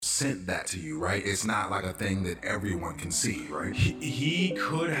sent that to you, right? It's not like a thing that everyone can see, right? He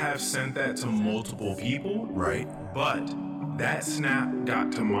could have sent that to multiple people, Right. but that snap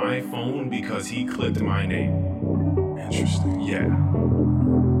got to my phone because he clicked my name. Interesting. Yeah.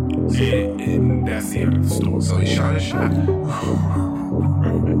 And that's the end of the story. So he shot his shot.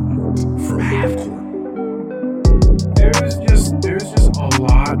 From half court. There's just a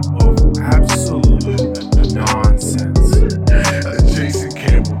lot of absolute nonsense. Jason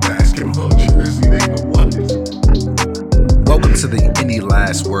Campbell basketball jersey, nigga, what? Welcome to the Any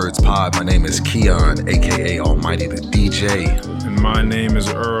Last Words pod. My name is Keon, aka Almighty the DJ. And my name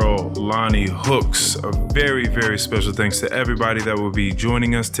is Earl Lonnie Hooks. A very, very special thanks to everybody that will be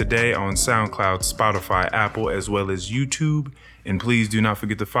joining us today on SoundCloud, Spotify, Apple, as well as YouTube. And please do not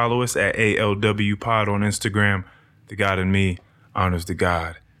forget to follow us at ALW Pod on Instagram. The God in me honors the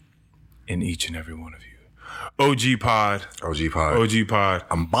God in each and every one of you. OG Pod.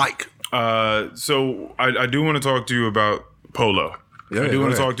 I'm Mike. So I do want to talk to you about Polo. Yeah, I do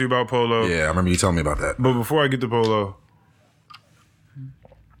want to talk to you about Polo. Yeah, I remember you telling me about that. But before I get to Polo,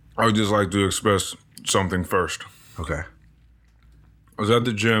 I would just like to express something first. Okay. I was at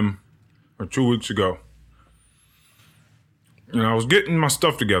the gym 2 weeks ago. And I was getting my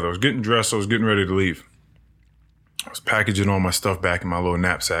stuff together. I was getting dressed. I was getting ready to leave. I was packaging all my stuff back in my little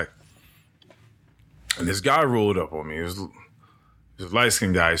knapsack. And this guy rolled up on me. He was a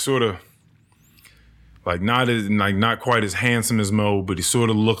light-skinned guy. He sort of, not quite as handsome as Mo, but he sort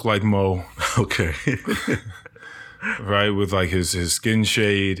of looked like Mo. Okay. Right? With like his skin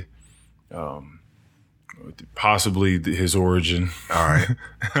shade, possibly his origin. All right.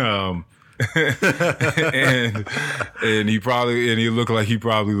 and he looked like he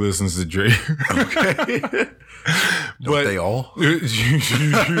probably listens to Drake. Okay. Don't they all?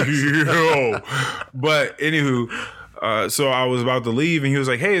 But anywho, so I was about to leave and he was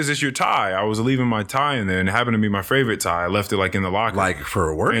like, "Hey, is this your tie?" I was leaving my tie in there and it happened to be my favorite tie. I left it like in the locker. Like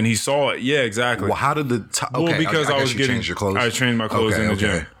for work? And he saw it. Yeah, exactly. Well, how did the tie? Okay, well, because I was getting changed your clothes. I changed my clothes in the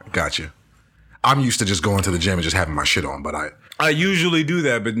gym. Gotcha. I'm used to just going to the gym and just having my shit on, but I usually do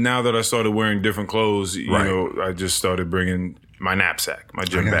that, but now that I started wearing different clothes, you Right. know, I just started bringing my knapsack, my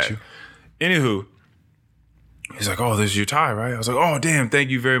gym got bag. you. Anywho, he's like, "Oh, this is your tie, right?" I was like, "Oh, damn,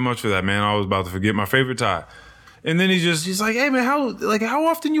 thank you very much for that, man. I was about to forget my favorite tie." And then he's like, "Hey, man, how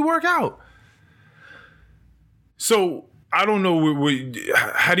often you work out?" So I don't know.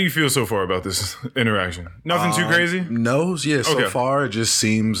 How do you feel so far about this interaction? Nothing too crazy? No, yeah. So Okay. far, it just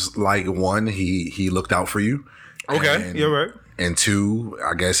seems like one, he looked out for you. Okay, And- yeah, right. And two,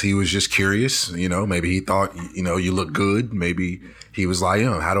 I guess he was just curious. You know, maybe he thought, you know, you look good. Maybe he was like,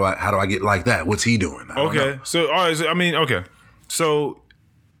 how do I get like that? What's he doing? I don't know. Okay, so all right. So, okay. So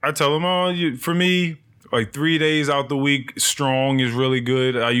I tell him, for me, like 3 days out the week, strong is really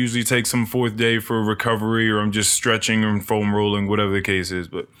good. I usually take some fourth day for recovery, or I'm just stretching or foam rolling, whatever the case is.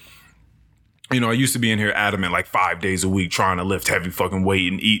 But you know, I used to be in here adamant like 5 days a week, trying to lift heavy fucking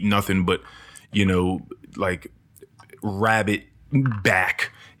weight and eat nothing but, you know, like rabbit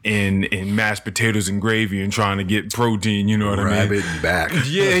back and mashed potatoes and gravy and trying to get protein. You know what I mean? Rabbit back.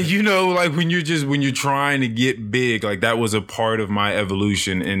 Yeah, you know, like when you're trying to get big, like that was a part of my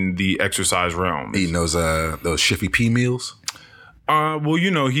evolution in the exercise realm. Eating those Shiffy P meals. Well,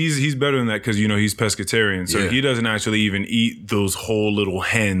 you know, he's better than that because, you know, he's pescatarian. So Yeah. he doesn't actually even eat those whole little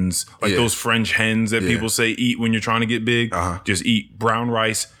hens, like Yeah. those French hens that Yeah. people say eat when you're trying to get big. Just eat brown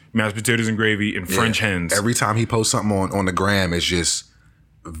rice, mashed potatoes and gravy, and French hens. Every time he posts something on the gram, it's just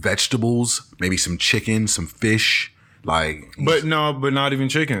vegetables, maybe some chicken, some fish. Like, But not even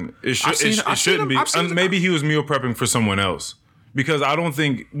chicken. It shouldn't be. Maybe he was meal prepping for someone else. Because I don't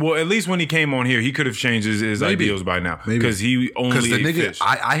think, well, at least when he came on here, he could have changed his ideals by now. Because he only ate fish.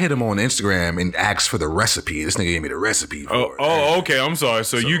 I hit him on Instagram and asked for the recipe. This nigga gave me the recipe for it. Oh, okay. I'm sorry.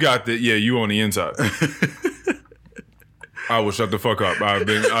 So you got you on the inside. I will shut the fuck up. I've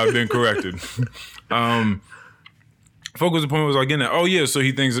been corrected. Focus the point was like getting that. Oh yeah, so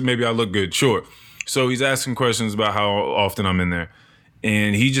he thinks that maybe I look good. Sure. So he's asking questions about how often I'm in there.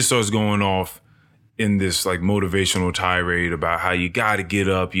 And he just starts going off in this like motivational tirade about how you gotta get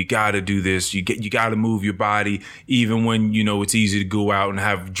up, you gotta do this, you gotta move your body, even when you know it's easy to go out and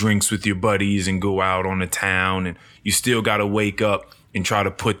have drinks with your buddies and go out on the town, and you still gotta wake up and try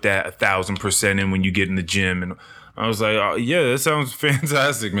to put that 1,000% in when you get in the gym. And I was like, oh, yeah, that sounds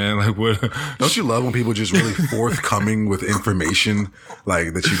fantastic, man. Like, what? Don't you love when people just really forthcoming with information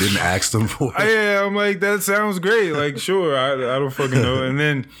like that you didn't ask them for? Yeah, I'm like, that sounds great. Like, sure, I don't fucking know.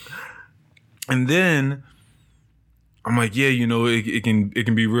 And then I'm like, yeah, you know, it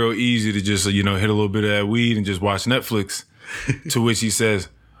can be real easy to just, you know, hit a little bit of that weed and just watch Netflix. To which he says,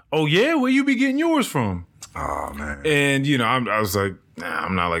 oh yeah, where you be getting yours from? Oh man. And I was like, nah,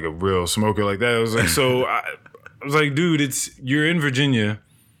 I'm not like a real smoker like that. I was like, so I was like, dude, you're in Virginia.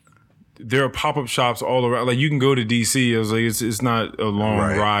 There are pop-up shops all around. Like you can go to DC. I was like, it's not a long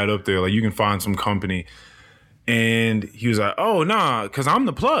ride up there. Like you can find some company. And he was like, oh nah, because I'm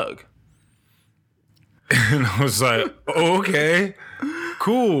the plug. And I was like, oh, okay,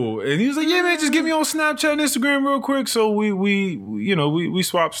 cool. And he was like, yeah, man, just get me on Snapchat and Instagram real quick. So we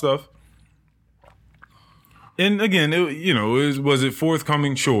swap stuff. And again, was it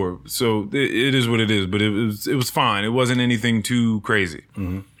forthcoming? Sure. So it is what it is. But it was fine. It wasn't anything too crazy.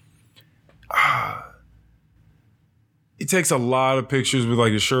 Mm-hmm. He takes a lot of pictures with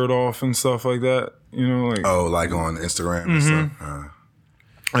like his shirt off and stuff like that. Like like on Instagram and stuff.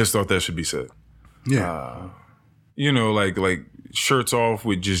 I just thought that should be said. Yeah. Like shirts off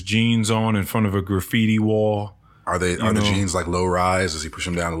with just jeans on in front of a graffiti wall. Are the jeans like low rise? Does he push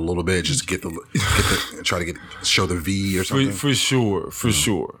them down a little bit? Just show the V or something? For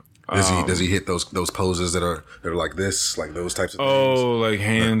sure. Does he hit those poses that are like this, like those types of things? Oh, like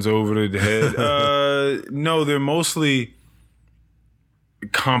hands over the head? No, they're mostly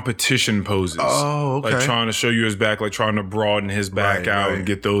competition poses. Oh, okay. Like trying to show you his back, like trying to broaden his back out and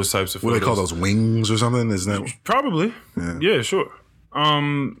get those types of photos. What do they call those, wings or something? Isn't that probably? Yeah, sure.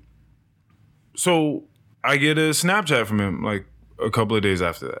 So I get a Snapchat from him like a couple of days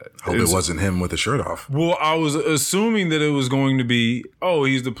after that. Hope it wasn't him with the shirt off. Well, I was assuming that it was going to be, oh,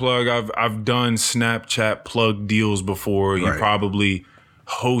 he's the plug. I've done Snapchat plug deals before. He probably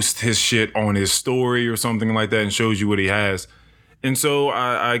hosts his shit on his story or something like that and shows you what he has. And so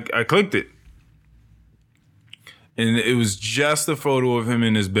I clicked it. And it was just a photo of him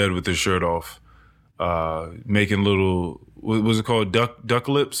in his bed with his shirt off, making little, what was it called? Duck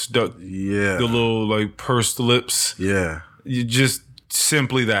lips? Yeah. The little like pursed lips. Yeah. You just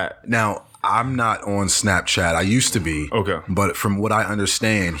simply that. Now, I'm not on Snapchat. I used to be. Okay. But from what I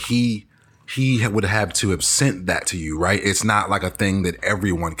understand, he would have to have sent that to you, right? It's not like a thing that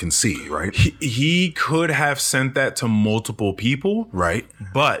everyone can see, right? He could have sent that to multiple people. Right.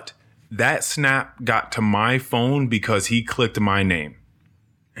 But that snap got to my phone because he clicked my name.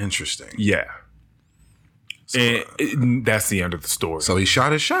 Interesting. Yeah. So, and that's the end of the story. So he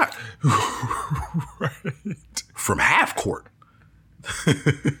shot his shot. Right. From half court.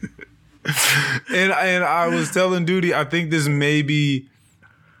 And I was telling Duty, I think this may be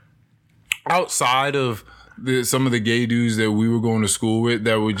outside of some of the gay dudes that we were going to school with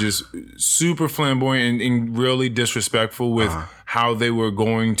that were just super flamboyant and really disrespectful with how they were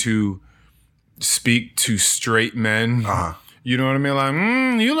going to speak to straight men. You know what I mean?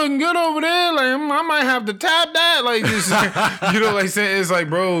 Like, you looking good over there. Like, I might have to tap that. Like, just, like saying, it's like,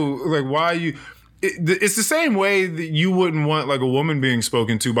 bro, like, why you? It's the same way that you wouldn't want like a woman being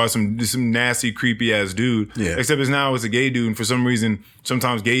spoken to by some nasty, creepy ass dude. Yeah. Except it's now it's a gay dude, and for some reason,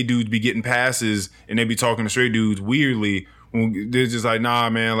 sometimes gay dudes be getting passes and they be talking to straight dudes weirdly. They're just like, nah,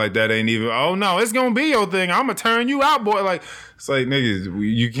 man, like that ain't even. Oh no, it's gonna be your thing. I'm gonna turn you out, boy. Like it's like niggas,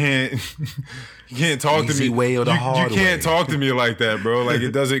 you can't. You can't talk Easy to me. Way or the hard you can't way. talk to me like that, bro. Like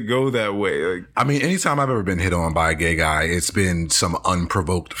it doesn't go that way. Like, I mean, anytime I've ever been hit on by a gay guy, it's been some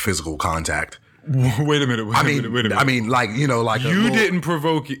unprovoked physical contact. Wait a minute. Wait a minute. I mean, like, like you didn't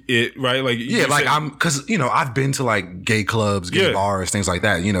provoke it, right? Like, yeah, like because I've been to like gay clubs, gay bars, things like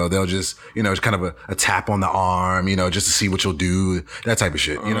that. They'll just it's kind of a tap on the arm, just to see what you'll do, that type of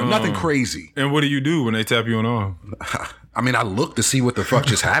shit. Nothing crazy. And what do you do when they tap you on the arm? I mean, I look to see what the fuck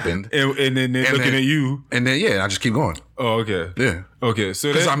just happened, and then they're looking at you, and then I just keep going. Oh, okay. Yeah. Okay.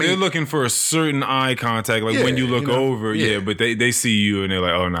 So they're looking for a certain eye contact, like when you look over. Yeah. But they see you and they're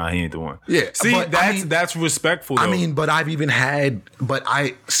like, oh nah, he ain't the one. Yeah. See, that's respectful. Though. I mean, but I've even had. But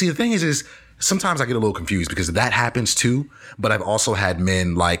I see the thing is sometimes I get a little confused because that happens too. But I've also had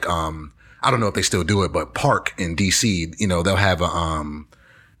men like I don't know if they still do it, but Park in DC, they'll have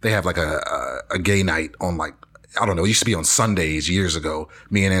they have like a gay night on like. I don't know. It used to be on Sundays years ago.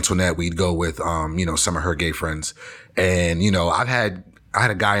 Me and Antoinette, we'd go with, some of her gay friends. And, I had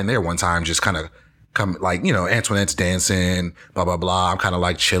a guy in there one time just kind of come like, Antoinette's dancing, blah, blah, blah. I'm kind of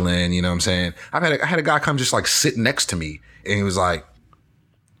like chilling. You know what I'm saying? I had a guy come just like sit next to me and he was like,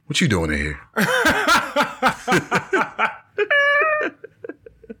 what you doing in here?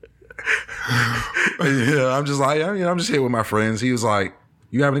 I'm just like, I'm just here with my friends. He was like,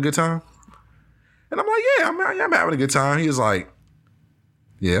 you having a good time? And I'm like, yeah, I'm having a good time. He was like,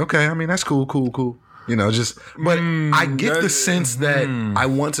 yeah, okay. I mean, that's cool. But I get the sense that I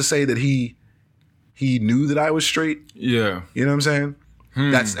want to say that he knew that I was straight. Yeah. You know what I'm saying?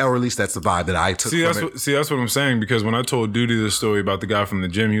 That's, or at least that's the vibe that I took from it. That's what I'm saying, because when I told Duty this story about the guy from the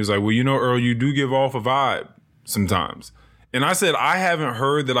gym, he was like, well, you know, Earl, you do give off a vibe sometimes. And I said, I haven't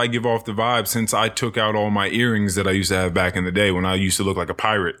heard that I give off the vibe since I took out all my earrings that I used to have back in the day when I used to look like a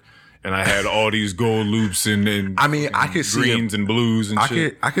pirate. And I had all these gold loops and I mean, I could see greens and blues and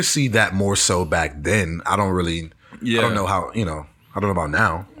shit. I could see that more so back then. I don't know how, you know, I don't know about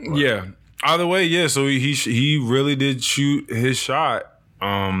now. But. Yeah. Either way, yeah. So he really did shoot his shot.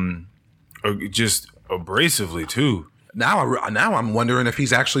 Just abrasively too. Now I'm wondering if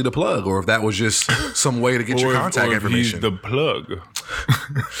he's actually the plug, or if that was just some way to get your contact information. He's the plug.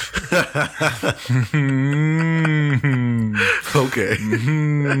 Okay.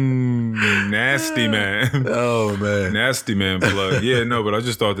 Nasty man. Oh man. Nasty man plug. Yeah, no, but I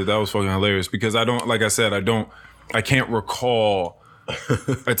just thought that was fucking hilarious, because I can't recall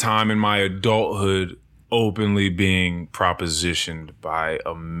a time in my adulthood openly being propositioned by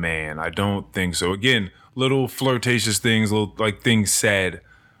a man. I don't think so. Again, little flirtatious things, little like things said,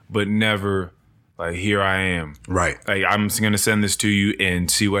 but never like, here I am. Right. Like, I'm gonna send this to you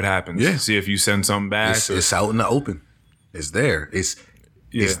and see what happens. Yeah. See if you send something back. It's out in the open. It's there. It's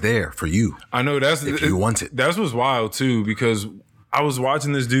there for you. I know if you want it. That's what's wild too, because I was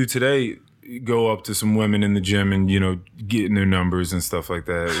watching this dude today go up to some women in the gym and, you know, getting their numbers and stuff like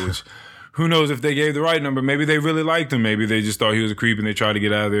that, which who knows if they gave the right number. Maybe they really liked him. Maybe they just thought he was a creep and they tried to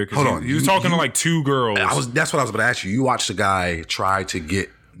get out of there. Hold on. He was talking to like two girls. That's what I was about to ask you. You watched a guy try to get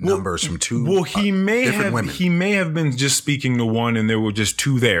numbers from two different women. He may have been just speaking to one and there were just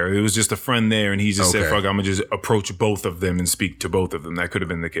two there. It was just a friend there and he just said, fuck, I'm going to just approach both of them and speak to both of them. That could have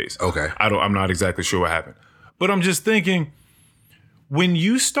been the case. Okay. I'm not exactly sure what happened. But I'm just thinking, when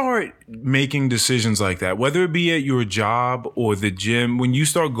you start making decisions like that, whether it be at your job or the gym, when you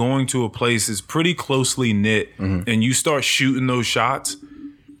start going to a place that's pretty closely knit and you start shooting those shots,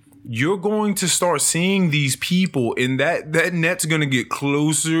 you're going to start seeing these people, and that net's going to get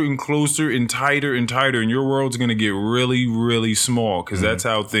closer and closer and tighter, and your world's going to get really, really small, because that's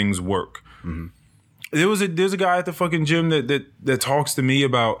how things work. There's a guy at the fucking gym that talks to me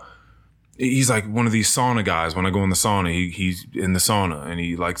about. He's like one of these sauna guys. When I go in the sauna, he's in the sauna and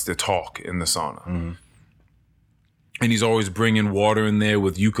he likes to talk in the sauna. And he's always bringing water in there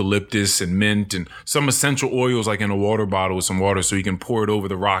with eucalyptus and mint and some essential oils, like in a water bottle with some water, so he can pour it over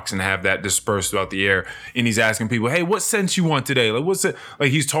the rocks and have that dispersed throughout the air. And he's asking people, hey, what scent you want today? Like, what's it? Like,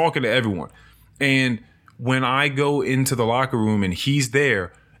 he's talking to everyone. And when I go into the locker room and he's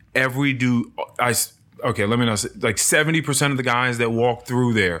there, let me not say, like 70% of the guys that walk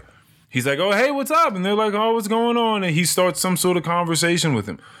through there, he's like, oh, hey, what's up? And they're like, oh, what's going on? And he starts some sort of conversation with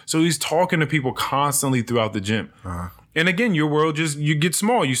them. So he's talking to people constantly throughout the gym. And again, your world you get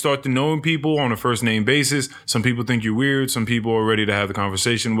small. You start to knowing people on a first name basis. Some people think you're weird. Some people are ready to have the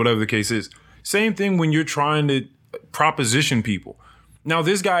conversation, whatever the case is. Same thing when you're trying to proposition people. Now,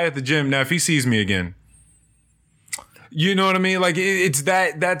 this guy at the gym, now, if he sees me again, you know what I mean? Like,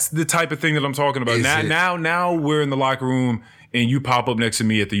 that's the type of thing that I'm talking about. Now we're in the locker room and you pop up next to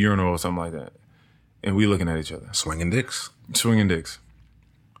me at the urinal or something like that. And we looking at each other. Swinging dicks.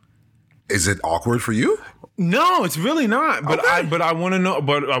 Is it awkward for you? No, it's really not. But okay. I want to know.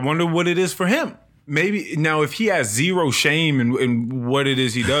 But I wonder what it is for him. Maybe now, if he has zero shame in what it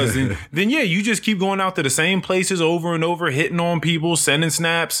is he does, then yeah, you just keep going out to the same places over and over, hitting on people, sending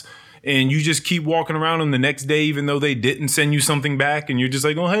snaps, and you just keep walking around them the next day, even though they didn't send you something back, and you're just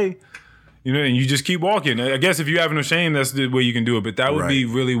like, oh, hey. You know, and you just keep walking. I guess if you have no shame, that's the way you can do it. But that would be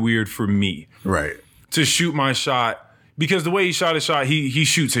really weird for me. Right. To shoot my shot. Because the way he shot his shot, he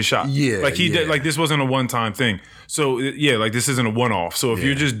shoots his shot. Yeah. Like he did, like this wasn't a one-time thing. So yeah, like this isn't a one-off. So if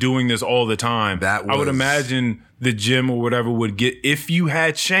you're just doing this all the time, I would imagine the gym or whatever would get, if you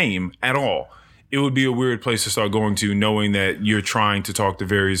had shame at all, it would be a weird place to start going to, knowing that you're trying to talk to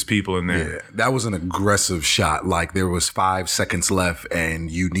various people in there. Yeah, that was an aggressive shot. Like there was 5 seconds left,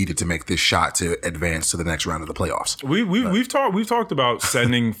 and you needed to make this shot to advance to the next round of the playoffs. We've talked about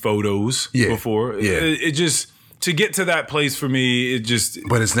sending photos before. Yeah, it just to get to that place for me.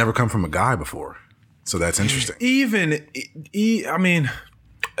 But it's never come from a guy before, so that's interesting. It's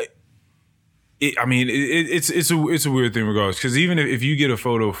a weird thing regardless, because even if you get a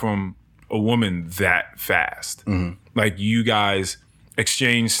photo from a woman that fast, like you guys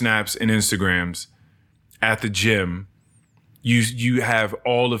exchange snaps and Instagrams at the gym, you have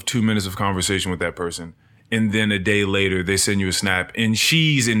all of 2 minutes of conversation with that person, and then a day later they send you a snap and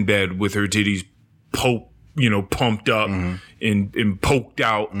she's in bed with her titties pumped up and poked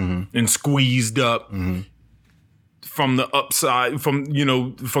out and squeezed up from the upside, from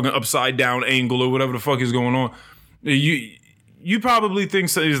fucking upside down angle or whatever the fuck is going on. you probably think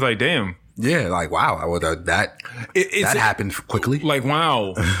so. He's like, damn. Yeah, like wow, that happened quickly. Like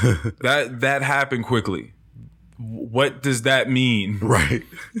wow, that happened quickly. What does that mean? Right.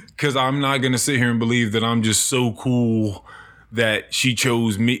 Because I'm not gonna sit here and believe that I'm just so cool that she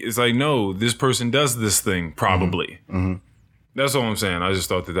chose me. It's like, no, this person does this thing probably. Mm-hmm. That's all I'm saying. I just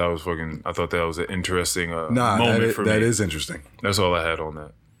thought that was fucking. I thought that was an interesting moment for me. That is interesting. That's all I had on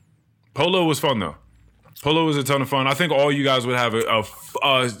that. Polo was fun though. Polo was a ton of fun. I think all you guys would have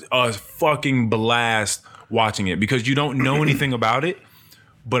a fucking blast watching it because you don't know anything about it.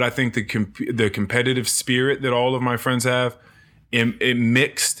 But I think the competitive spirit that all of my friends have, it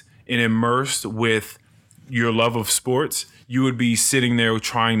mixed and immersed with your love of sports, you would be sitting there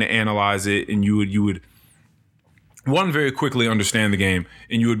trying to analyze it, and you would one, very quickly understand the game,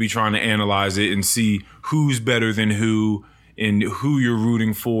 and you would be trying to analyze it and see who's better than who and who you're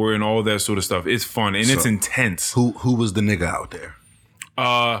rooting for and all that sort of stuff. It's fun and it's intense. Who was the nigga out there?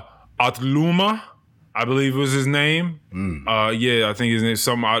 Atluma, I believe was his name. Yeah, I think his name is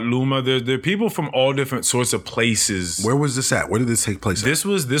some Atluma. There are people from all different sorts of places. Where was this at? Where did this take place at?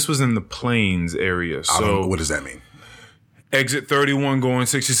 This was in the Plains area. So what does that mean? Exit 31 going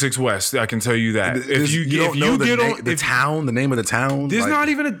 66 West. I can tell you that. If you don't know the name of the town. There's not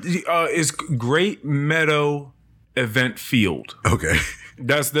even it's Great Meadow Event Field. Okay.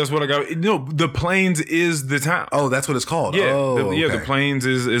 That's what I got. No, the Plains is the town. Oh, that's what it's called. Yeah, okay. The Plains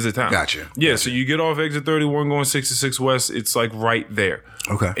is a town. Gotcha. Yeah, so you get off Exit 31 going 66 West. It's like right there.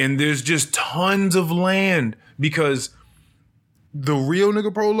 Okay. And there's just tons of land because the real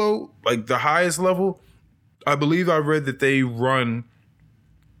nigga polo, like the highest level, I believe I read that they run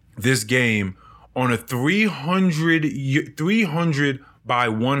this game on a 300 by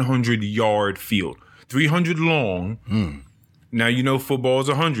 100 yard field. 300 long. Now, you know, football is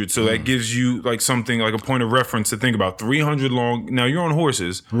 100. So that gives you like something like a point of reference to think about. 300 long. Now you're on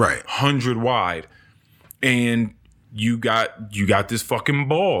horses. Right. 100 wide. And you got this fucking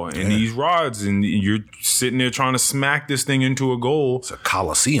ball and these rods and you're sitting there trying to smack this thing into a goal. It's a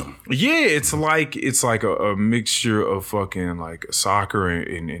coliseum. Yeah, it's like a mixture of fucking like soccer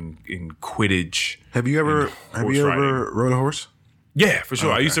and Quidditch. Have you ever rode a horse? Yeah, for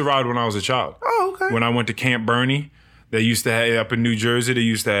sure. Okay. I used to ride when I was a child. Oh, okay. When I went to Camp Bernie, they used to have up in New Jersey. They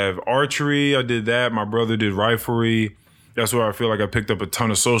used to have archery. I did that. My brother did riflery. That's where I feel like I picked up a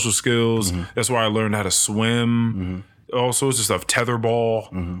ton of social skills. Mm-hmm. That's where I learned how to swim. Mm-hmm. All sorts of stuff.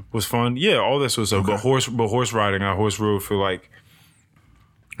 Tetherball was fun. Yeah, all that sort of stuff. Okay. But horse riding, I horse rode for like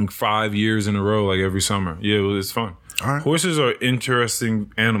 5 years in a row, like every summer. Yeah, it's fun. All right. Horses are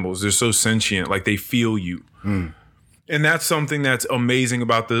interesting animals. They're so sentient. Like they feel you. And that's something that's amazing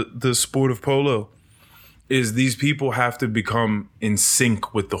about the sport of polo. Is these people have to become in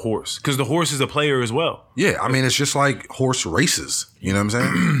sync with the horse because the horse is a player as well. Yeah, I mean, it's just like horse races. You know what I'm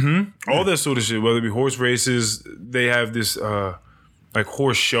saying? Mm-hmm. All that sort of shit, whether it be horse races, they have this like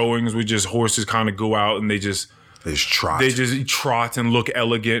horse showings where just horses kind of go out and they just trot. They just trot and look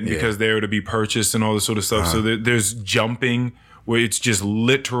elegant because they're to be purchased and all this sort of stuff. So there's jumping where it's just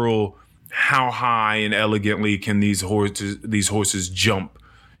literal how high and elegantly can these horses jump.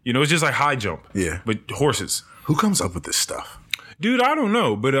 You know, it's just like high jump. Yeah. But horses. Who comes up with this stuff? Dude, I don't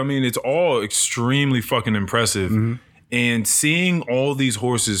know. But I mean, it's all extremely fucking impressive. Mm-hmm. And seeing all these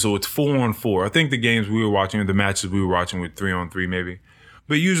horses, so it's 4-on-4. I think the games we were watching, or the matches we were watching with 3-on-3 maybe.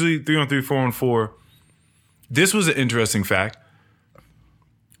 But usually 3-on-3, 4-on-4. This was an interesting fact.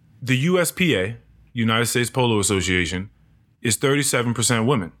 The USPA, United States Polo Association, is 37%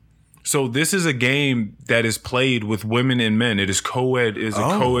 women. So this is a game that is played with women and men. It is co-ed,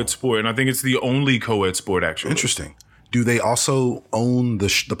 co-ed sport. And I think it's the only co-ed sport, actually. Interesting. Do they also own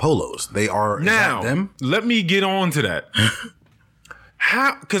the polos? They are, now, is that them? Let me get on to that.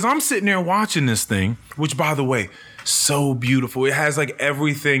 How? Because I'm sitting there watching this thing, which, by the way, so beautiful. It has like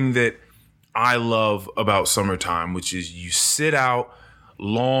everything that I love about summertime, which is you sit out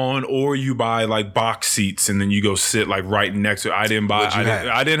lawn or you buy like box seats and then you go sit like right next to it. I didn't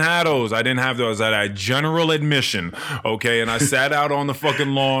have those. I had general admission. Okay. And I sat out on the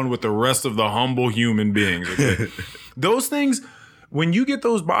fucking lawn with the rest of the humble human beings. Okay. Those things, when you get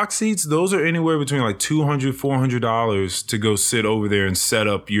those box seats, those are anywhere between like $200, $400 to go sit over there and set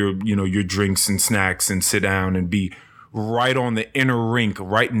up your drinks and snacks and sit down and be right on the inner rink,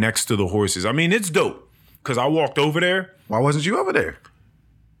 right next to the horses. I mean, it's dope. Cause I walked over there. Why wasn't you over there?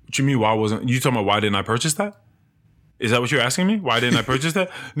 What you mean, why wasn't you talking about why didn't I purchase that? Is that what you're asking me? Why didn't I purchase that?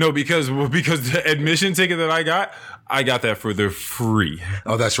 No, because the admission ticket that I got that for the free.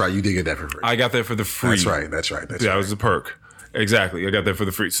 Oh, that's right. You did get that for free. I got that for the free. That's right. That was a perk. Exactly. I got that for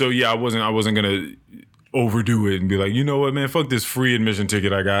the free. So yeah, I wasn't gonna overdo it and be like, you know what, man, fuck this free admission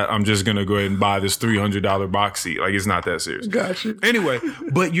ticket I got. I'm just gonna go ahead and buy this $300 box seat. Like, it's not that serious. Gotcha. Anyway,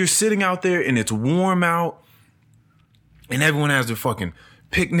 but you're sitting out there and it's warm out, and everyone has their fucking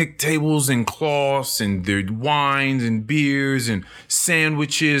picnic tables and cloths and their wines and beers and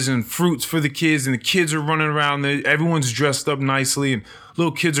sandwiches and fruits for the kids, and the kids are running around. Everyone's dressed up nicely, and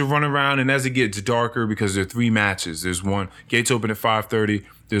little kids are running around. And as it gets darker, because there are 3 matches, there's one, gates open at 5:30,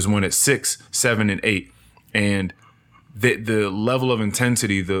 there's one at 6, 7, and 8. And the level of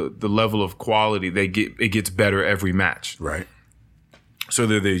intensity, the level of quality, it gets better every match. Right. So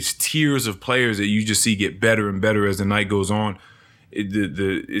there are these tiers of players that you just see get better and better as the night goes on.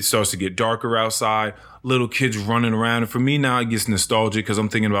 It starts to get darker outside, little kids running around. And for me now, it gets nostalgic because I'm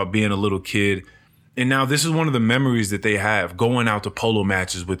thinking about being a little kid. And now this is one of the memories that they have, going out to polo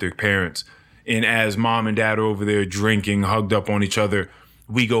matches with their parents. And as mom and dad are over there drinking, hugged up on each other,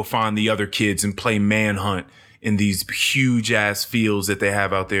 we go find the other kids and play manhunt in these huge ass fields that they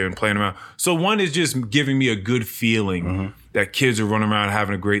have out there and playing around. So one is just giving me a good feeling that kids are running around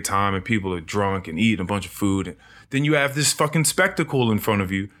having a great time and people are drunk and eating a bunch of food. And then you have this fucking spectacle in front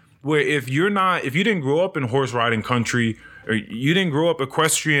of you where if you didn't grow up in horse riding country, or you didn't grow up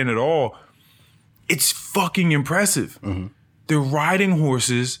equestrian at all, it's fucking impressive. They're riding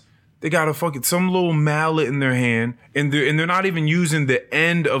horses. They got some little mallet in their hand, and they're not even using the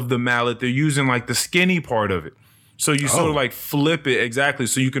end of the mallet. They're using like the skinny part of it. So you sort of like flip it exactly,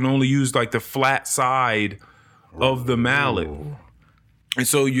 so you can only use like the flat side of the mallet. And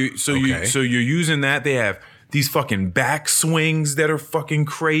so you're using that. They have these fucking back swings that are fucking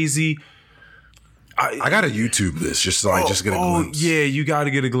crazy. I gotta YouTube this just to get a glimpse. Yeah, you got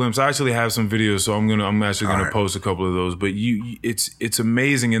to get a glimpse. I actually have some videos, so I'm actually gonna post a couple of those. But it's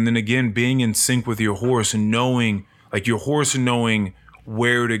amazing. And then again, being in sync with your horse and knowing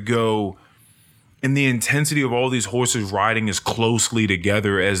where to go, and the intensity of all these horses riding as closely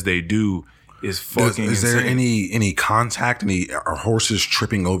together as they do is fucking Is there any contact? Are horses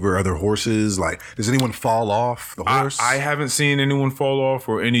tripping over other horses? Like, does anyone fall off the horse? I haven't seen anyone fall off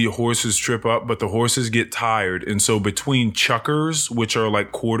or any horses trip up, but the horses get tired. And so between chuckers, which are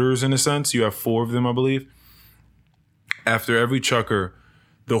like quarters in a sense, you have 4 of them, I believe. After every chucker,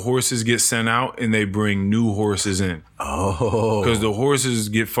 the horses get sent out and they bring new horses in. Oh. Because the horses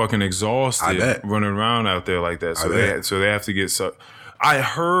get fucking exhausted running around out there like that. So they have to get sucked. I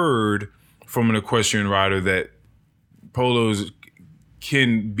heard from an equestrian rider that polos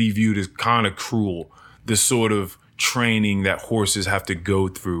can be viewed as kind of cruel. The sort of training that horses have to go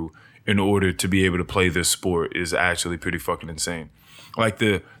through in order to be able to play this sport is actually pretty fucking insane. Like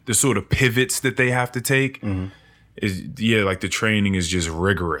the sort of pivots that they have to take like the training is just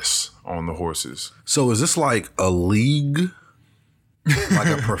rigorous on the horses. So is this like a league? Like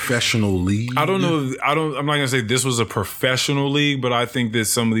a professional league? I don't know. I'm not gonna say this was a professional league, but I think that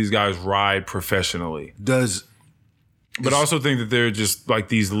some of these guys ride professionally. But I also think that they're just like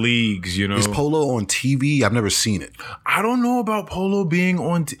these leagues, you know. Is polo on TV? I've never seen it. I don't know about polo being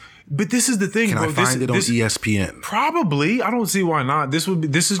on but this is the thing. Can I find it on ESPN? Probably. I don't see why not. This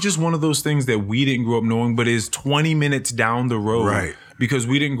is just one of those things that we didn't grow up knowing, but is 20 minutes down the road. Right. Because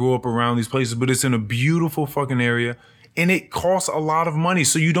we didn't grow up around these places, but it's in a beautiful fucking area. And it costs a lot of money.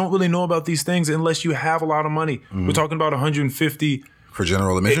 So you don't really know about these things unless you have a lot of money. We're talking about $150 for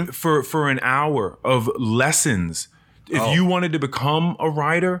general admission? For an hour of lessons. If you wanted to become a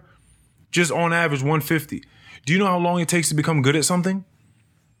rider, just on average $150. Do you know how long it takes to become good at something?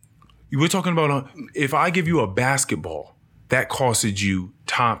 We're talking about if I give you a basketball, that costed you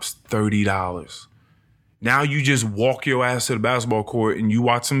tops $30. Now you just walk your ass to the basketball court and you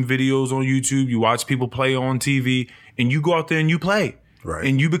watch some videos on YouTube, you watch people play on TV, and you go out there and you play. Right.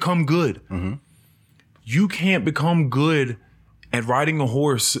 And you become good. You can't become good at riding a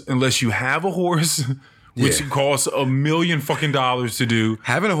horse unless you have a horse, which costs $1 million fucking to do.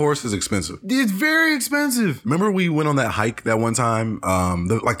 Having a horse is expensive. It's very expensive. Remember we went on that hike that one time,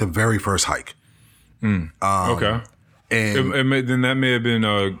 the very first hike. Okay. And then that may have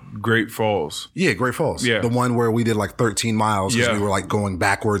been Great Falls. Yeah, Great Falls. Yeah. The one where we did like 13 miles because we were like going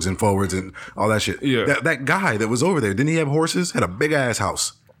backwards and forwards and all that shit. Yeah. That guy that was over there, didn't he have horses? Had a big ass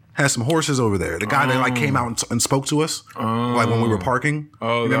house. Had some horses over there. The guy that like came out and spoke to us like when we were parking.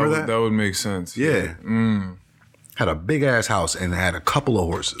 Oh, remember that? That would make sense. Yeah. Had a big ass house and had a couple of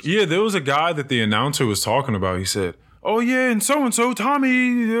horses. Yeah, there was a guy that the announcer was talking about. He said, oh yeah, and so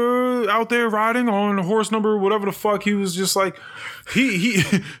Tommy out there riding on horse number whatever the fuck. He was just like, he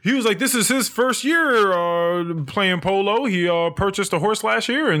was like, this is his first year playing polo. He purchased a horse last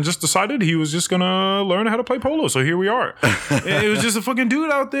year and just decided he was just gonna learn how to play polo. So here we are. And it was just a fucking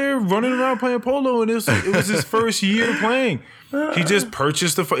dude out there running around playing polo, and it was his first year playing. He just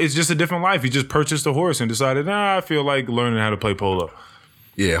purchased it's just a different life. He just purchased a horse and decided, I feel like learning how to play polo.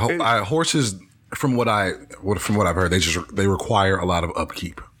 Yeah, horses. From what I've heard, they require a lot of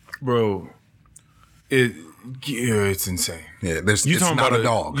upkeep, bro. It's insane. Yeah, it's not a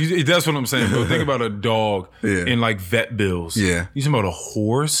dog. That's what I'm saying, bro. Think about a dog in like vet bills. Yeah, you talking about a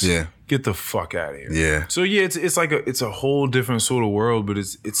horse? Yeah, get the fuck out of here. Yeah. So yeah, it's like it's a whole different sort of world, but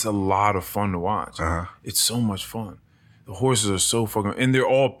it's a lot of fun to watch. It's so much fun. The horses are so fucking, and they're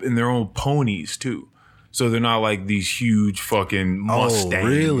all in their own ponies too. So they're not like these huge fucking Mustangs. Oh,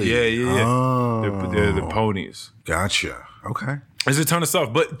 really? Yeah. Oh. They're the ponies. Gotcha. Okay. There's a ton of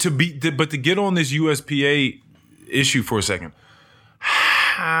stuff, but to get on this USPA issue for a second,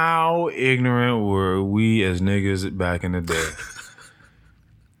 how ignorant were we as niggas back in the day?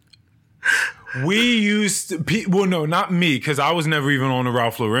 We used to, well, no, not me, because I was never even on the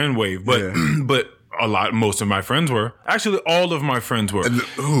Ralph Lauren wave, but but most of my friends were. Actually, all of my friends were.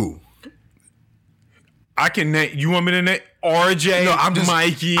 Who? I can name. You want me to name RJ? No,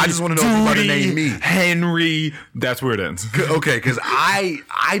 Mikey. I just want to know if you're about to name me. Henry. That's where it ends. Okay, because I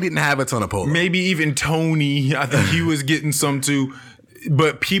didn't have a ton of polo. Maybe even Tony. I think he was getting some too.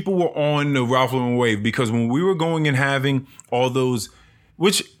 But people were on the Ralph Lauren wave because when we were going and having all those,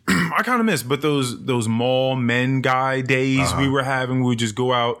 which I kind of miss, but those mall men guy days we were having, we would just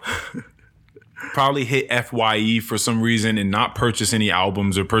go out. Probably hit FYE for some reason and not purchase any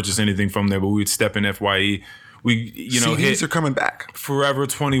albums or purchase anything from there, but we would step in FYE. We, CDs hit are coming back. Forever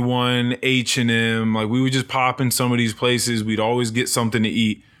 21, H&M. Like we would just pop in some of these places. We'd always get something to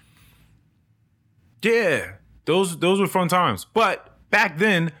eat. Yeah, those were fun times. But back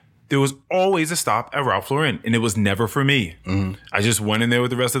then, there was always a stop at Ralph Lauren, and it was never for me. Mm-hmm. I just went in there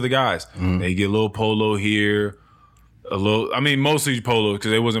with the rest of the guys. Mm-hmm. They get a little polo here. Mostly polo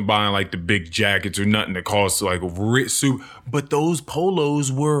because they wasn't buying like the big jackets or nothing that cost like rich soup. But those polos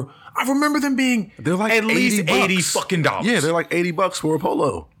were, I remember them being they're like at least $80 fucking. Yeah, they're like $80 for a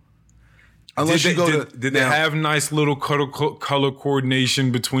polo. Unless did they have nice little color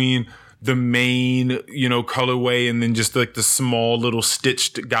coordination between the main, colorway and then just like the small little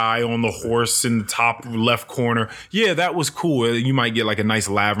stitched guy on the horse in the top left corner. Yeah, that was cool. You might get like a nice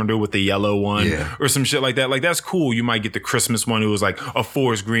lavender with the yellow one or some shit like that. Like that's cool. You might get the Christmas one. It was like a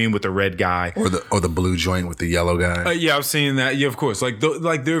forest green with the red guy. Or the blue joint with the yellow guy. Yeah, I've seen that. Yeah, of course. Like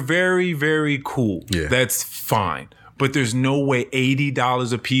they're very, very cool. Yeah. That's fine. But there's no way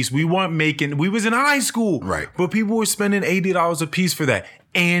 $80 a piece. We was in high school. Right. But people were spending $80 a piece for that.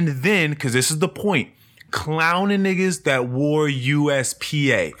 And then, because this is the point, clowning niggas that wore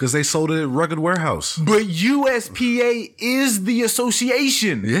USPA. Because they sold it at Rugged Warehouse. But USPA is the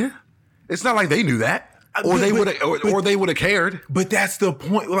association. Yeah. It's not like they knew that. Or they would have cared. But that's the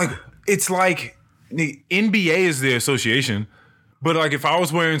point. Like, it's like the NBA is the association. But like if I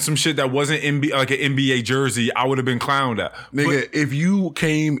was wearing some shit that wasn't like an NBA jersey, I would have been clowned at. Nigga, if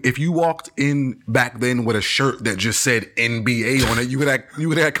you walked in back then with a shirt that just said NBA on it, you would have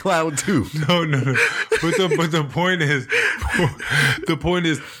clowned too. No. But the point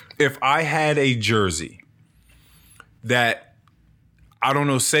is, if I had a jersey that I don't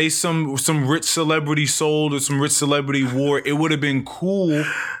know, say some rich celebrity sold or some rich celebrity wore, it would have been cool,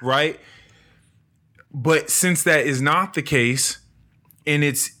 right? But since that is not the case. And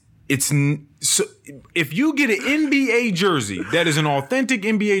so if you get an NBA jersey that is an authentic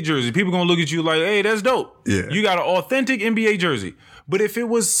NBA jersey, people gonna look at you like, hey, that's dope. Yeah. You got an authentic NBA jersey. But if it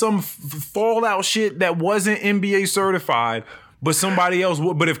was some fallout shit that wasn't NBA certified, but somebody else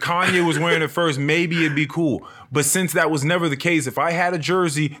would, but if Kanye was wearing it first, maybe it'd be cool. But since that was never the case, if I had a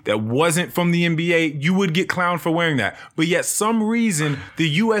jersey that wasn't from the NBA, you would get clowned for wearing that. But yet some reason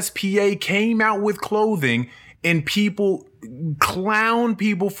the USPA came out with clothing and people clown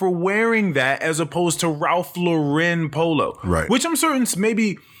people for wearing that as opposed to Ralph Lauren polo. Right. Which I'm certain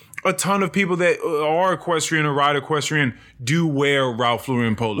maybe a ton of people that are equestrian or ride equestrian do wear Ralph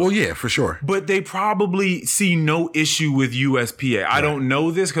Lauren polo. Well, yeah, for sure. But they probably see no issue with USPA. I don't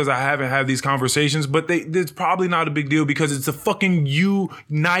know this because I haven't had these conversations, but it's probably not a big deal because it's a fucking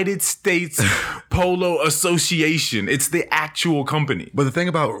United States Polo Association. It's the actual company. But the thing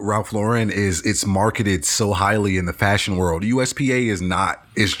about Ralph Lauren is it's marketed so highly in the fashion world. USPA is not.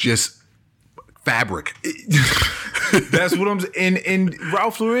 It's just fabric. That's what I'm saying. And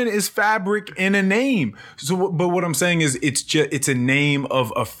Ralph Lauren is fabric in a name. So, but what I'm saying is it's a name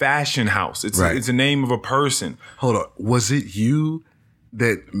of a fashion house. It's a name of a person. Hold on. Was it you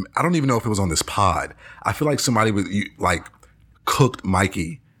that, I don't even know if it was on this pod. I feel like somebody was like cooked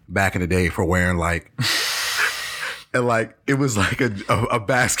Mikey back in the day for wearing like, and like, it was like a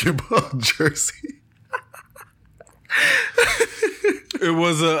basketball jersey. It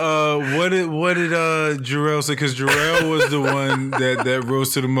was what did Jarrell say? Because Jarrell was the one that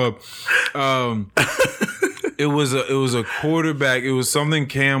roasted him up. It was a quarterback. It was something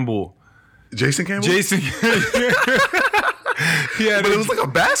Campbell. Jason Campbell? Jason. But it was like a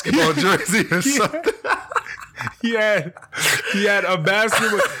basketball jersey or something. He had a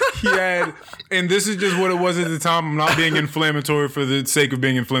basketball. And this is just what it was at the time. I'm not being inflammatory for the sake of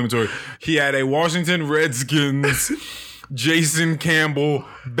being inflammatory. He had a Washington Redskins Jason Campbell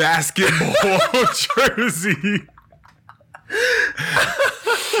basketball jersey.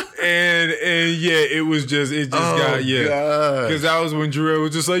 And yeah, it got because that was when Jarrell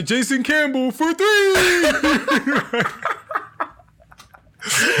was just like Jason Campbell for 3.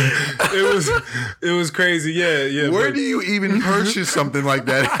 It was crazy. Yeah. Where do you even purchase something like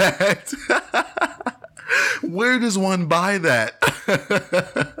that at? Where does one buy that?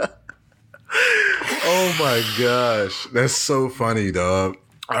 Oh my gosh. That's so funny, dog.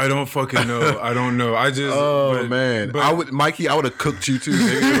 I don't fucking know. I don't know. I just man. Mikey, I would have cooked you too,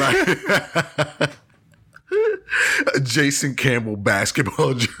 nigga. Like, a Jason Campbell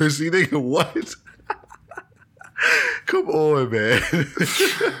basketball jersey, nigga. What? Come on, man.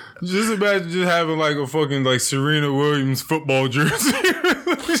 Just imagine just having like a fucking like Serena Williams football jersey.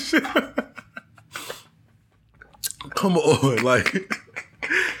 Come on, like,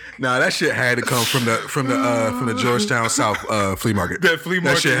 nah, that shit had to come from the Georgetown South flea market. That flea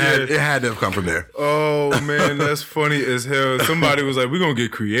market, that shit had to have come from there. Oh man, that's funny as hell. Somebody was like, "We're gonna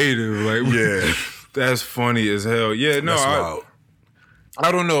get creative." Like, yeah, that's funny as hell. Yeah, no,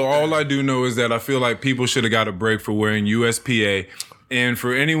 I don't know. All I do know is that I feel like people should have got a break for wearing USPA, and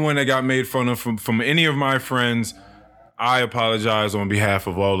for anyone that got made fun of from any of my friends, I apologize on behalf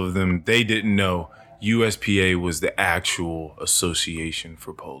of all of them. They didn't know USPA was the actual association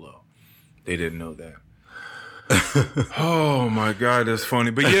for polo. They didn't know that. Oh my God, that's funny.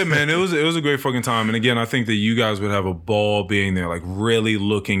 But yeah, man, it was a great fucking time. And again, I think that you guys would have a ball being there, like really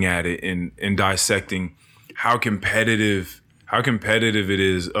looking at it and dissecting how competitive it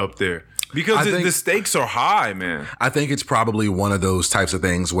is up there. Because the stakes are high, man. I think it's probably one of those types of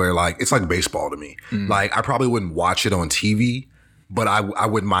things where like it's like baseball to me. Like I probably wouldn't watch it on TV, but I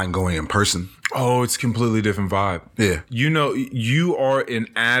wouldn't mind going in person. Oh, it's a completely different vibe. Yeah. You know, you are an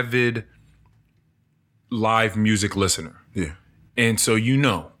avid live music listener. Yeah. And so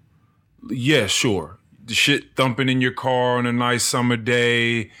yeah, sure. The shit thumping in your car on a nice summer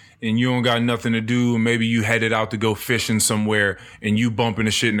day and you don't got nothing to do and maybe you headed out to go fishing somewhere and you bumping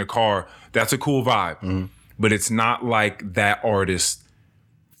the shit in the car. That's a cool vibe. Mm-hmm. But it's not like that artist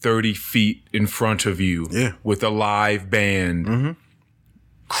 30 feet in front of you with a live band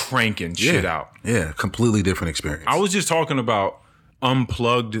cranking shit out. Yeah, completely different experience. I was just talking about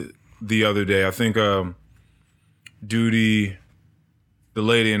Unplugged the other day. I think Duty, the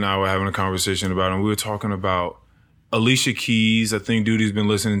lady, and I were having a conversation about it, and we were talking about Alicia Keys. I think Duty's been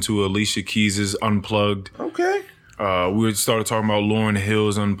listening to Alicia Keys' Unplugged. Okay. We started talking about Lauryn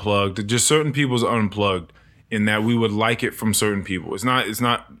Hill's Unplugged, just certain people's Unplugged, in that we would like it from certain people. It's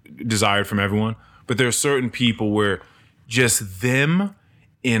not desired from everyone, but there are certain people where just them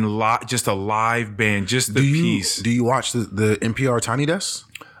in just a live band, just the piece. Do you watch the NPR Tiny Desk?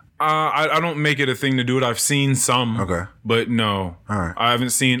 I don't make it a thing to do it. I've seen some. Okay. But no. All right. I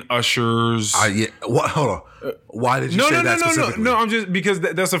haven't seen Usher's. Hold on. Why did you say that specifically? No, I'm just, because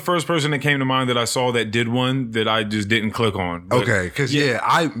that's the first person that came to mind that I saw that did one that I just didn't click on. But, okay. Because,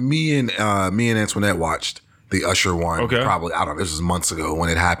 me and Antoinette watched the Usher one. Okay. Probably, I don't know, this was months ago when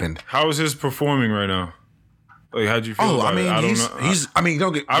it happened. How is his performing right now? Like, how'd you feel about it? I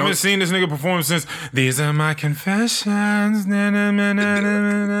haven't seen this nigga perform since These Are My Confessions.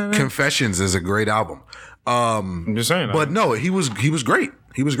 Confessions is a great album. I'm just saying. But no, he was great.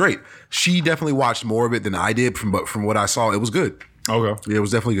 He was great. She definitely watched more of it than I did, but from what I saw, it was good. Okay. Yeah, it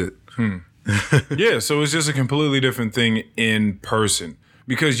was definitely good. Yeah, so it's just a completely different thing in person.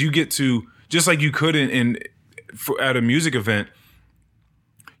 Because you get to, just like you could at a music event,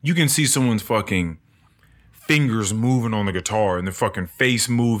 you can see someone's fucking fingers moving on the guitar and the fucking face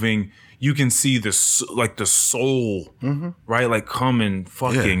moving. You can see the soul, right? Like coming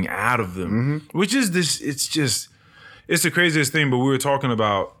fucking out of them, which is this. It's the craziest thing. But we were talking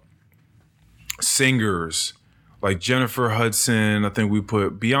about singers like Jennifer Hudson. I think we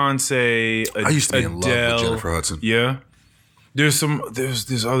put Beyonce. I used to be in love Adele. with Jennifer Hudson. Yeah. There's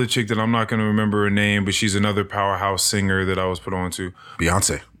this other chick that I'm not going to remember her name, but she's another powerhouse singer that I was put on to.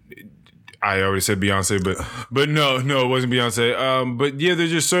 Beyonce. I already said Beyonce, but no, it wasn't Beyonce. But yeah,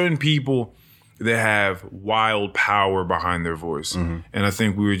 there's just certain people that have wild power behind their voice. And I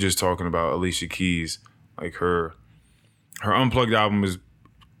think we were just talking about Alicia Keys. Like her Unplugged album is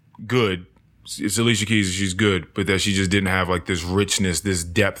good. It's Alicia Keys, she's good, but that she just didn't have like this richness, this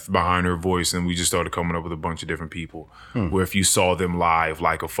depth behind her voice, and we just started coming up with a bunch of different people. Where if you saw them live,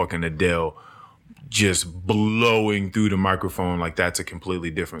 like a fucking Adele, just blowing through the microphone, like that's a completely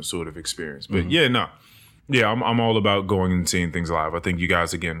different sort of experience. But I'm all about going and seeing things live. I think you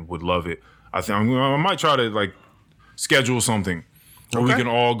guys again would love it. I might try to like schedule something where we can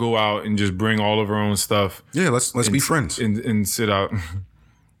all go out and just bring all of our own stuff. Yeah, let's be friends and sit out.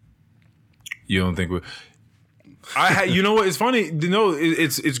 You don't think we? You know what? It's funny.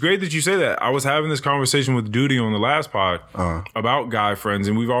 It's great that you say that. I was having this conversation with Duty on the last pod about guy friends,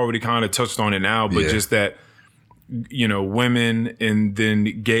 and we've already kind of touched on it now. But just that, women and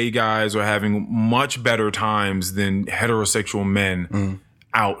then gay guys are having much better times than heterosexual men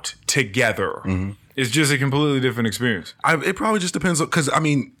out together. It's just a completely different experience. It probably just depends because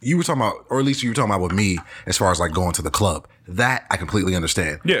you were talking about, or at least you were talking about with me as far as like going to the club. That I completely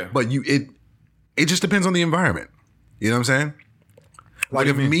understand. Yeah, but it just depends on the environment. You know what I'm saying? Like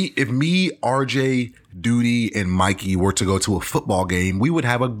if me, RJ, Duty, and Mikey were to go to a football game, we would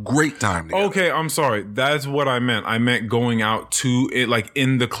have a great time together. Okay, I'm sorry. That's what I meant. I meant going out to it, like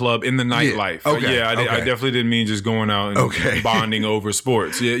in the club, in the nightlife. I definitely didn't mean just going out and bonding over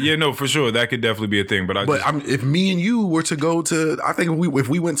sports. No, for sure. That could definitely be a thing. But if me and you were to go to, I think if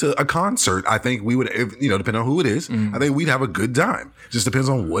we went to a concert, I think we would, depending on who it is, I think we'd have a good time. Just depends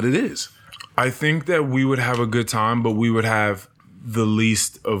on what it is. I think that we would have a good time, but we would have the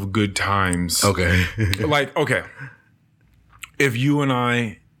least of good times. Okay. If you and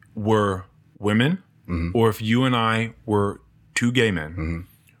I were women, or if you and I were two gay men,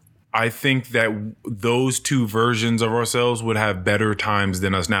 I think that those two versions of ourselves would have better times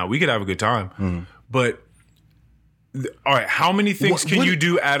than us now. We could have a good time, but all right, how many things can you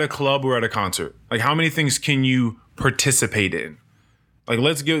do at a club or at a concert? Like, how many things can you participate in? Like,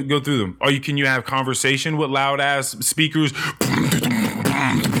 let's go through them. Can you have conversation with loud ass speakers?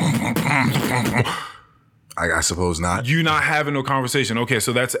 I suppose not. You not having no conversation. Okay,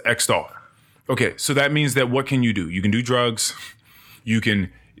 so that's X'd off. Okay, so that means that what can you do? You can do drugs. You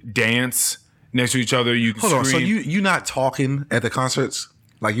can dance next to each other. You can Hold scream. on, so you not talking at the concerts?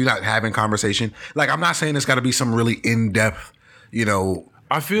 Like, you're not having conversation? Like, I'm not saying it's got to be some really in-depth,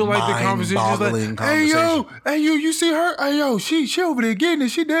 I feel like the conversation is like, hey yo, you see her? Hey yo, she over there getting it,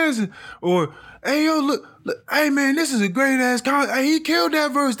 she dancing. Or, hey yo, look, hey man, this is a great ass concert. Hey, he killed